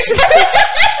face, Bree.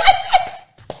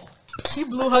 She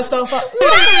blew herself up.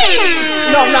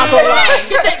 No, I'm not gonna lie.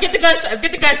 Get the gunshots.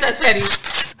 Get the gunshots, Petty.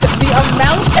 The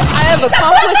amount I have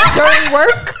accomplished during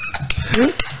work.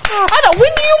 I know. When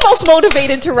are you most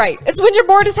motivated to write? It's when you're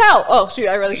bored as hell. Oh shoot,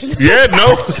 I really should. Yeah,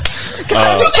 no.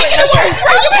 My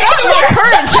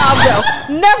current job though.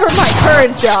 Never my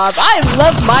current job. I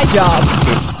love my job.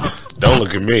 Don't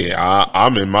look at me.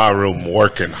 I'm in my room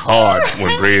working hard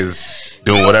when Bree's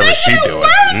doing whatever she's doing.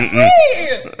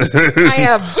 I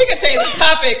am. We can change the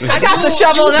topic. I got the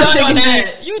shovel and I'm digging deep.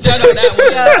 You done on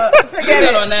that one. Forget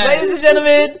it. On that. Ladies and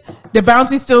gentlemen, the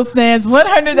bounty still stands.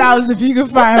 $100 if you can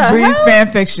find Bree's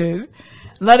fan fiction.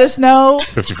 Let us know.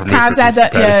 50 for me. Contact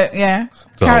 50 for us. Yeah.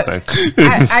 The whole thing.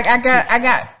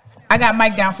 I got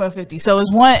Mike down for a 50. So it's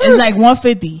like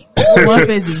 150.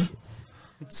 150.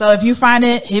 So if you find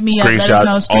it, hit me up. Let us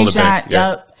know. Screenshot.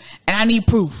 Yep. And I need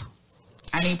proof.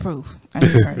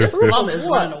 This plum is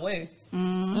running away.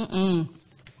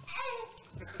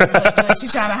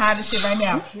 She's trying to hide the shit right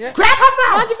now. Yeah. Grab her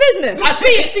phone. Mind your business. I see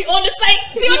it. She on the site.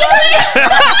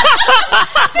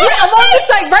 I'm on the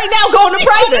site right now going to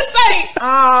private.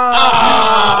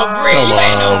 Bree, you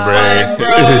ain't no fun, bro.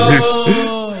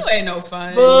 You ain't no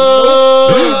fun.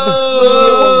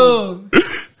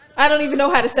 I don't even know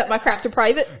how to set my crap to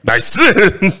private. Nice.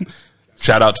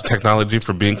 Shout out to technology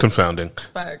for being confounding.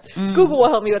 Facts. Google will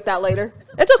help me with that later.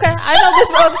 It's okay. I know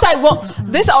this website won't.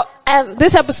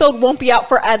 This episode won't be out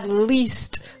for at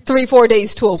least 3-4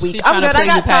 days to a week. I'm good. I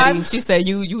got time. She said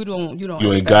you don't.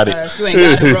 You ain't got it. You ain't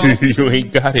got it, bro. You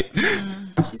ain't got it.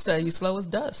 She said you slow as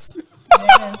dust.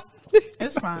 Yes.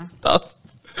 It's fine.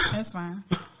 It's fine.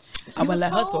 I'm gonna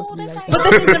let her talk to me like that. But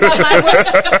this isn't about my work.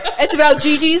 It's about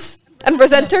Gigi's and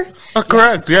Resenter.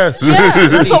 Correct. Yes. Yeah,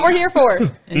 that's what we're here for.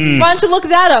 Why don't you look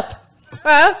that up?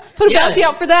 Put a bounty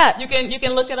out for that. You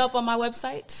can look it up on my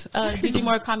website,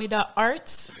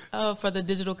 gigimurakami.art for the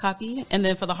digital copy, and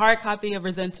then for the hard copy of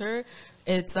Resenter,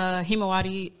 it's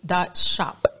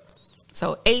himawari.shop.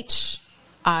 So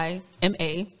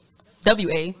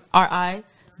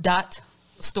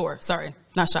HIMAWARI.store. Sorry,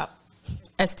 not shop.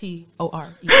 STORE.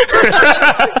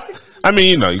 I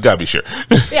mean, you gotta be sure.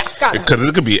 Yeah, got it. Because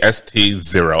it could be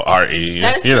ST0RE.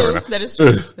 That is true. That is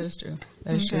true. That is true.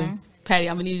 That is true. Patty,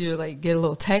 I'm gonna need you to get a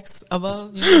little text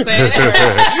above. You know what I'm saying?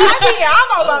 I'm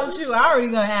all about you. I already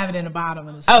gonna have it in the bottom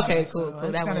of the screen. Okay, cool. So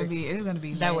That works. It's gonna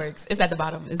be. That works. It's at the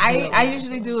bottom. I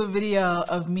usually do a video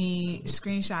of me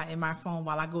screenshotting my phone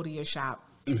while I go to your shop,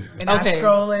 and I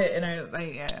scroll it, and I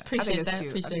like. Yeah, Appreciate that.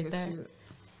 Appreciate that.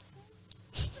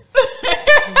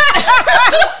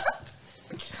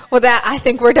 With that, I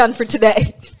think we're done for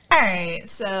today. All right,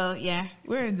 so yeah,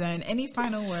 we're done. Any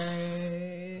final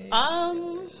words?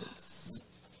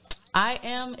 I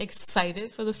am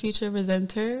excited for the future of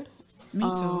Resenter. Me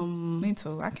too. Me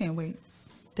too. I can't wait.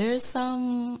 There's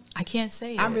some I can't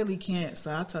say it. I really can't,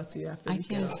 so I'll talk to you after. I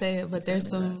can't say it, but there's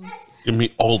some. Give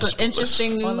me all the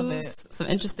interesting news. All of it. Some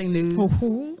interesting news.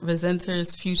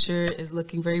 Resenter's future is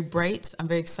looking very bright. I'm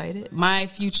very excited. My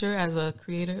future as a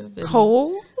creative,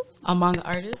 a manga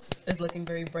artist, is looking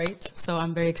very bright. So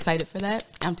I'm very excited for that.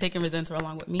 I'm taking Resenter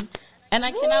along with me, and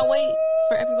I cannot wait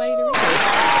for everybody to read it.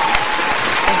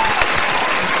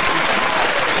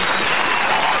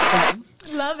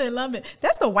 love it.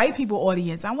 That's the white people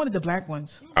audience. I wanted the black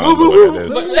ones. I don't know what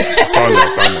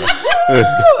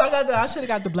that is. I should have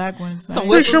got the black ones. So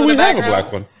we're sure we have a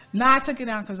black one. Nah, I took it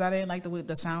down because I didn't like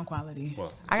the sound quality.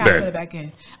 Well, I gotta put it back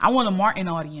in. I want a Martin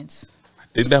audience. I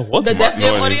think that was the Def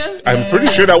Jam audience. I'm pretty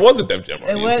sure that was the Def Jam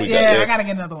audience. It was, yeah. I gotta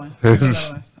get another one.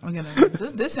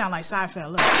 This sound like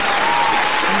Seinfeld. Look.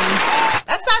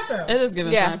 That's Seinfeld. It is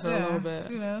giving Seinfeld a little bit.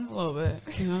 A little bit.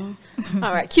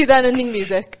 All right, cue that ending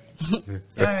music. All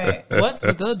right. What's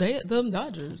with them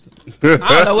Dodgers? I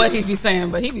don't know what he be saying,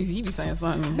 but he be saying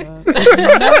something. None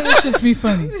of this should be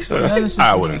funny.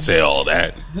 I wouldn't say all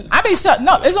that. I mean,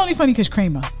 no, it's only funny because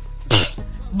Kramer.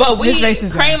 But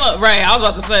Kramer, right? I was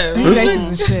about to say racist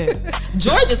and shit.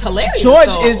 George is hilarious.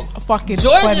 George is fucking.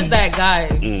 George funny. Is that guy.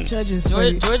 George is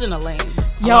George in the lane.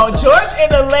 Yo, George in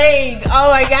the lane.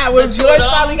 Oh my god, when George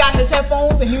finally got his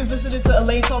headphones and he was listening to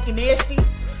Elaine talking nasty.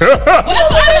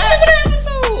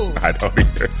 I don't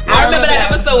either. I remember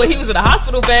that episode when he was in a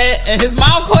hospital bed and his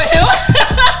mom caught him.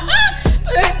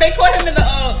 They caught him in the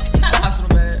not the hospital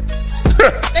bed.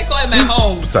 They caught him at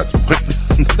home. Besides the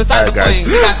point.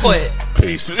 He got caught.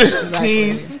 Peace.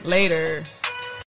 Exactly. Peace. Later.